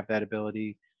 if you have that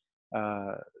ability,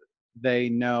 they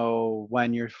know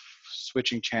when you're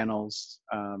switching channels.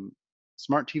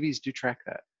 Smart TVs do track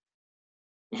that.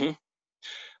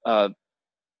 Mm-hmm.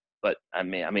 But I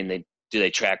mean,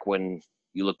 they track when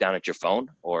you look down at your phone,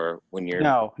 or when you're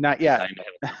no, not yet.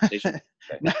 Okay.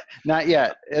 Not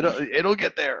yet. It'll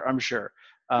get there, I'm sure.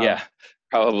 Yeah,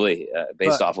 probably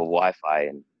based off of Wi-Fi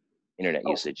and internet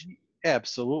usage.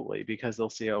 Absolutely, because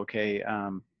they'll see, okay,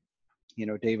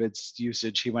 David's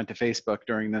usage. He went to Facebook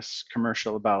during this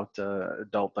commercial about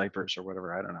adult diapers or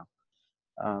whatever. I don't know.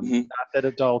 Not that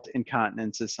adult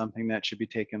incontinence is something that should be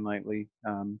taken lightly.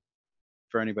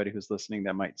 For anybody who's listening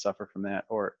that might suffer from that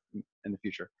or in the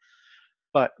future.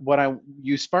 But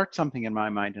you sparked something in my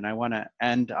mind, and I want to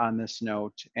end on this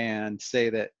note and say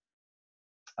that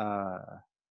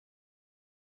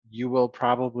you will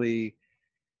probably,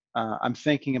 I'm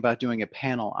thinking about doing a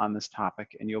panel on this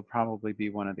topic, and you'll probably be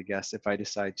one of the guests if I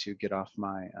decide to get off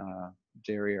my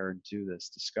derriere and do this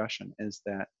discussion, is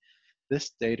that this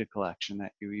data collection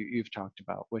that you've talked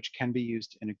about, which can be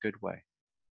used in a good way,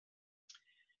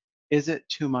 is it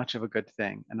too much of a good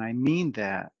thing? And I mean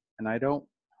that, and I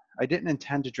didn't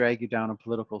intend to drag you down a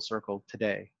political circle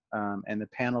today. And the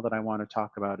panel that I want to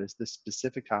talk about is this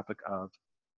specific topic of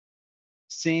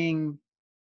seeing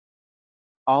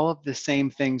all of the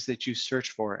same things that you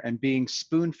search for and being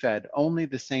spoon-fed only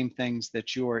the same things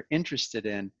that you are interested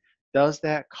in. Does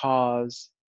that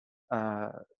cause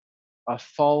a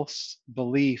false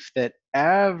belief that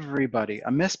a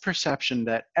misperception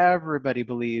that everybody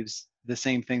believes the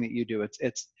same thing that you do?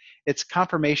 It's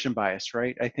confirmation bias,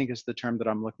 right? I think is the term that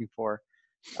I'm looking for.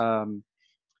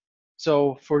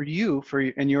 So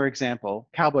in your example,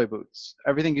 cowboy boots,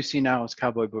 everything you see now is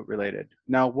cowboy boot related.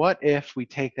 Now, what if we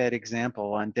take that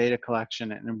example on data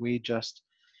collection and we just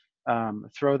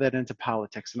throw that into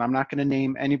politics? And I'm not going to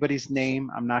name anybody's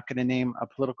name. I'm not going to name a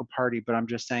political party, but I'm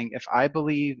just saying, if I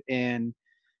believe in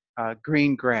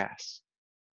green grass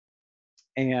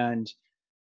and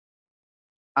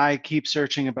I keep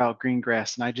searching about green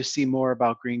grass and I just see more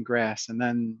about green grass, and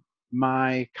then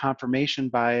my confirmation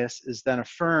bias is then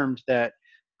affirmed that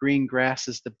green grass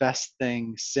is the best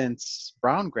thing since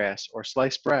brown grass or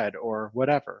sliced bread or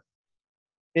whatever.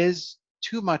 Is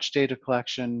too much data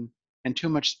collection and too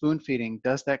much spoon feeding,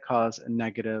 does that cause a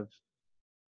negative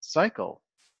cycle?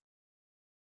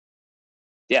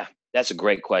 Yeah, that's a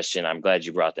great question. I'm glad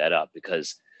you brought that up,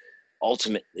 because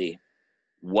ultimately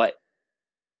what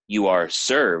you are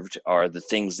served are the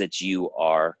things that you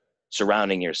are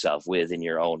surrounding yourself with in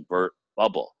your own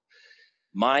bubble.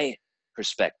 My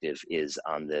perspective is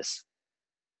on this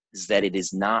is that it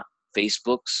is not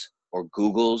Facebook's or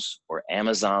Google's or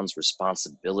Amazon's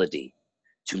responsibility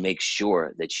to make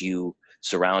sure that you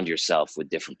surround yourself with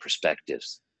different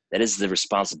perspectives. That is the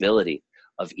responsibility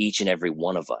of each and every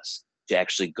one of us, to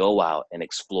actually go out and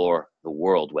explore the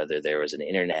world, whether there is an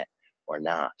internet or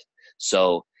not.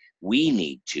 So we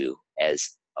need to, as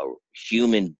a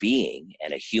human being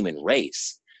and a human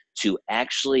race, to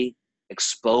actually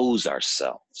expose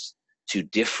ourselves to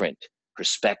different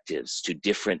perspectives, to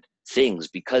different things,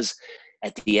 because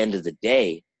at the end of the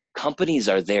day, companies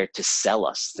are there to sell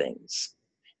us things.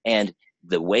 And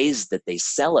the ways that they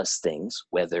sell us things,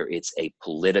 whether it's a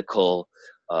political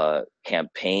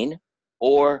campaign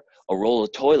or a roll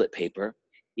of toilet paper,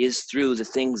 is through the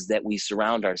things that we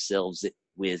surround ourselves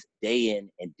with day in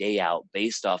and day out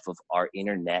based off of our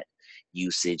internet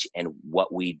usage and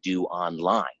what we do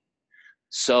online.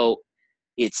 So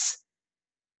it's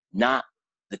not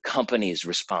the company's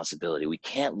responsibility. We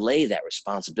can't lay that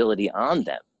responsibility on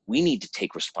them. We need to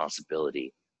take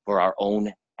responsibility for our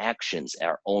own actions,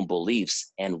 our own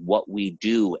beliefs, and what we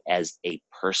do as a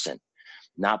person,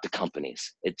 not the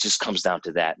companies. It just comes down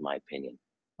to that, in my opinion.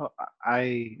 Well,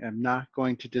 I am not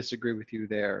going to disagree with you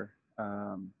there,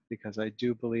 because I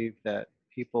do believe that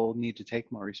people need to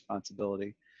take more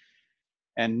responsibility.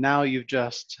 And now you've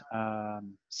just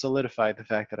solidified the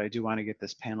fact that I do want to get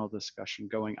this panel discussion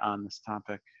going on this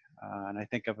topic. And I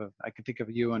can think of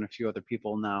you and a few other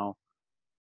people now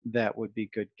that would be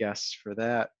good guests for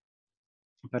that.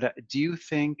 But do you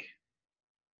think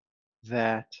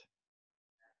that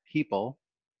people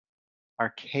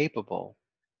are capable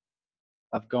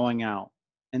of going out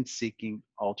and seeking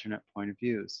alternate point of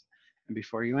views? And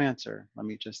before you answer, let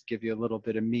me just give you a little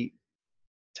bit of meat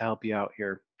to help you out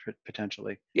here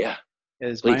potentially. Yeah,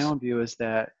 Is please. my own view is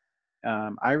that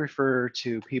I refer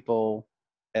to people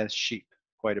as sheep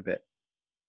quite a bit.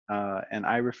 And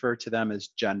I refer to them as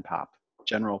Gen Pop,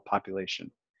 general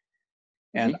population.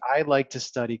 And I like to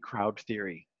study crowd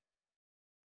theory,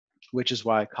 which is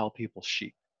why I call people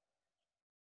sheep.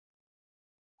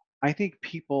 I think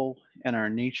people in our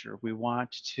nature, we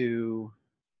want to,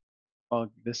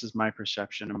 well, this is my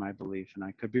perception and my belief, and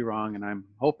I could be wrong, and I'm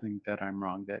hoping that I'm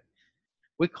wrong, that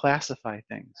we classify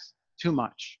things too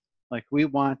much. Like we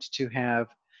want to have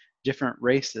different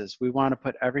races. We want to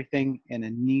put everything in a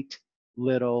neat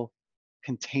little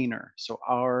container so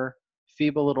our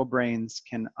feeble little brains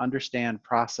can understand,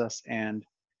 process, and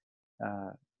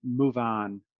move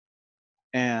on.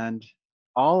 And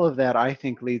all of that, I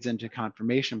think, leads into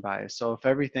confirmation bias. So if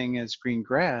everything is green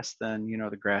grass, then, you know,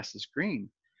 the grass is green.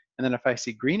 And then if I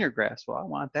see greener grass, well, I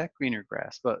want that greener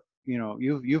grass. But, you know,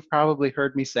 you've probably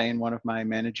heard me say in one of my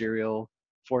managerial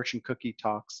fortune cookie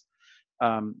talks,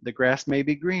 the grass may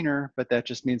be greener, but that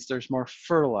just means there's more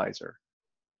fertilizer,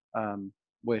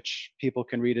 which people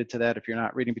can read into that. If you're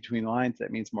not reading between the lines,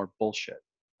 that means more bullshit.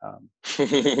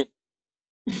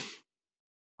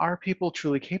 Are people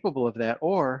truly capable of that?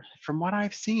 Or from what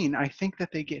I've seen, I think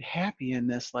that they get happy in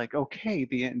this, like, okay,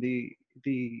 the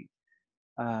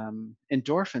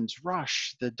endorphins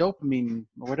rush, the dopamine,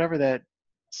 or whatever that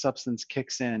substance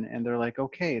kicks in, and they're like,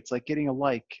 okay, it's like getting a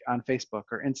like on Facebook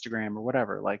or Instagram or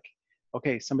whatever. Like,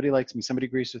 okay, somebody likes me, somebody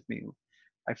agrees with me.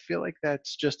 I feel like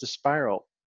that's just a spiral.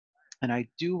 And I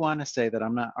do want to say that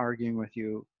I'm not arguing with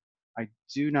you. I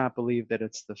do not believe that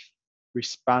it's the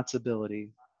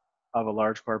responsibility of a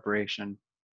large corporation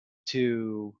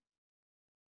to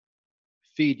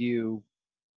feed you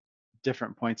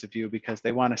different points of view because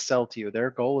they want to sell to you.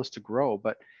 Their goal is to grow.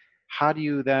 But how do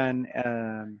you then,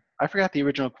 I forgot the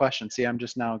original question. See, I'm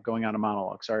just now going on a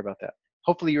monologue. Sorry about that.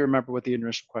 Hopefully you remember what the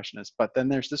initial question is. But then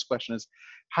there's this question is,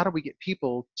 how do we get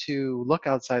people to look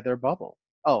outside their bubble?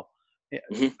 Oh,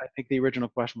 I think the original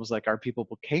question was like, are people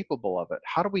capable of it?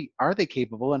 Are they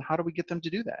capable, and how do we get them to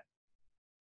do that?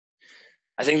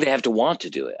 I think they have to want to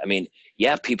do it. I mean,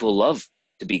 yeah, people love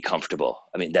to be comfortable.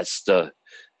 I mean,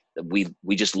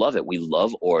 we just love it. We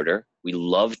love order. We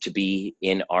love to be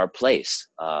in our place.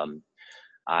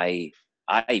 I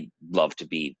love to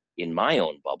be in my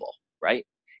own bubble, right?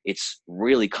 It's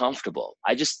really comfortable.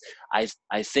 I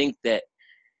think that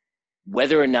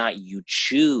whether or not you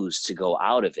choose to go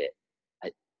out of it,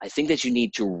 I think that you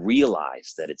need to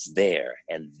realize that it's there,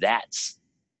 and that's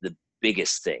the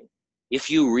biggest thing. If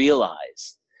you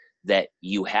realize that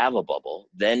you have a bubble,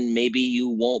 then maybe you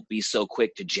won't be so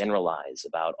quick to generalize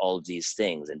about all of these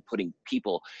things and putting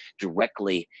people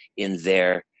directly in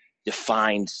their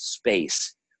defined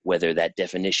space, whether that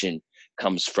definition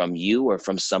comes from you or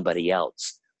from somebody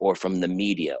else or from the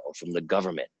media or from the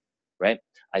government, right?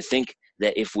 I think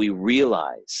that if we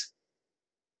realize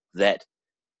that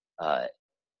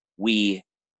we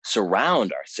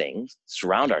surround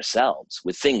ourselves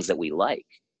with things that we like,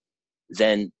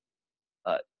 then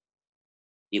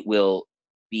it will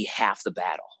be half the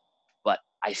battle. But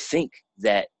I think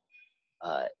that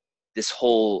this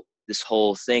whole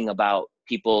thing about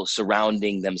people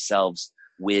surrounding themselves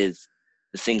with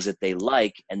the things that they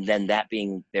like, and then that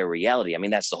being their reality. I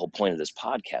mean, that's the whole point of this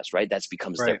podcast, right? That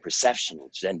becomes Right. their perception,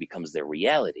 which then becomes their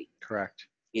reality. Correct.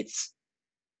 It's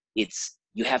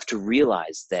you have to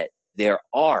realize that there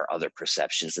are other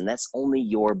perceptions, and that's only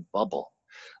your bubble.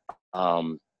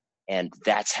 And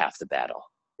that's half the battle.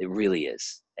 It really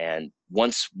is. And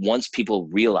once people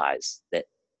realize that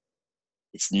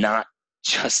it's not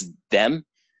just them,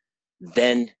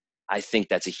 then I think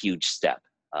that's a huge step.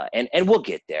 And we'll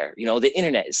get there. You know, the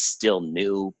internet is still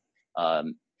new. I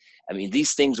mean,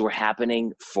 these things were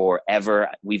happening forever.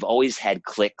 We've always had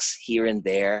cliques here and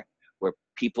there where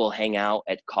people hang out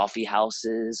at coffee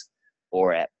houses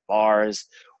or at bars,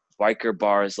 biker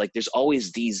bars. Like there's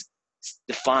always these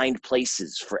defined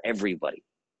places for everybody.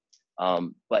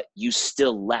 But you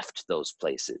still left those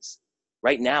places.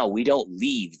 Right now, we don't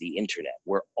leave the internet.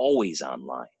 We're always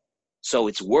online. So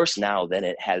it's worse now than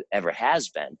it ever has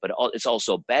been, but it's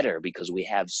also better because we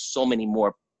have so many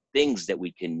more things that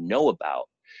we can know about.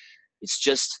 It's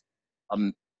just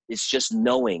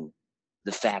knowing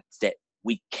the fact that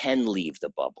we can leave the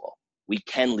bubble. We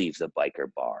can leave the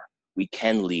biker bar. We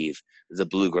can leave the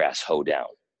bluegrass hoedown,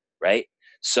 right?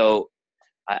 So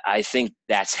I think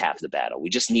that's half the battle. We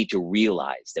just need to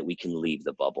realize that we can leave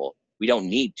the bubble. We don't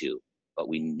need to, but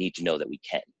we need to know that we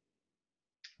can.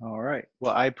 All right.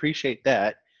 Well, I appreciate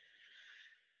that.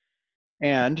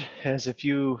 And as if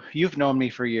you've known me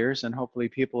for years, and hopefully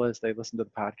people as they listen to the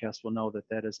podcast will know that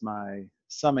that is my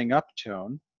summing up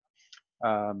tone.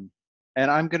 And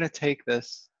I'm going to take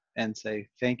this and say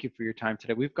thank you for your time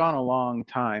today. We've gone a long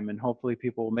time, and hopefully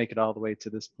people will make it all the way to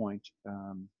this point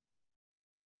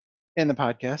in the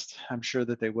podcast. I'm sure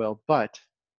that they will, but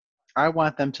I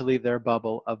want them to leave their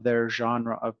bubble of their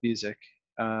genre of music,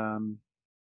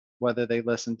 whether they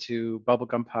listen to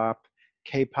bubblegum pop,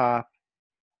 K-pop,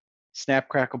 snap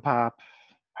crackle pop,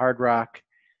 hard rock.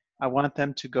 I want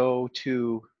them to go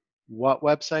to what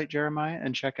website, Jeremiah,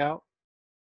 and check out?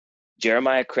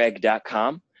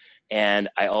 JeremiahCraig.com. And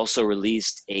I also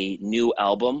released a new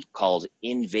album called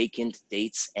In Vacant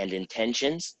Dates and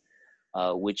Intentions,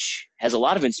 which has a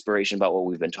lot of inspiration about what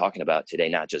we've been talking about today,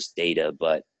 not just data,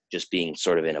 but just being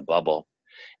sort of in a bubble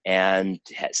and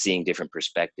seeing different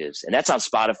perspectives. And that's on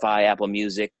Spotify, Apple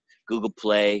Music, Google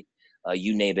Play,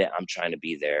 you name it. I'm trying to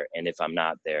be there. And if I'm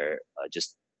not there,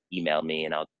 just email me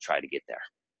and I'll try to get there.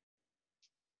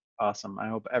 Awesome. I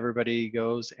hope everybody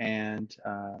goes and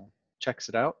checks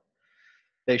it out.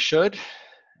 They should.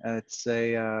 It's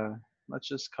a, let's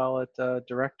just call it a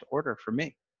direct order from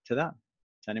me to them,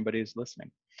 to anybody who's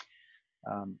listening.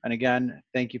 And again,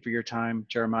 thank you for your time,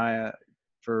 Jeremiah.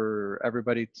 For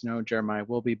everybody to know, Jeremiah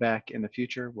will be back in the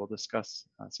future. We'll discuss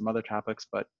some other topics,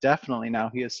 but definitely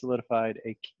now he has solidified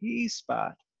a key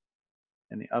spot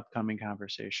in the upcoming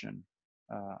conversation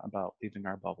about leaving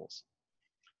our bubbles.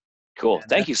 Cool. And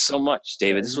thank you so much,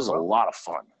 David. This was a lot of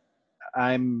fun.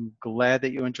 I'm glad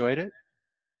that you enjoyed it.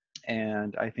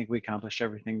 And I think we accomplished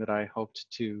everything that I hoped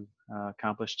to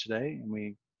accomplish today. And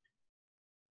we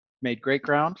made great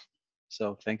ground.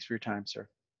 So thanks for your time, sir.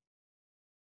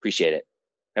 Appreciate it.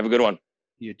 Have a good one.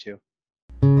 You too.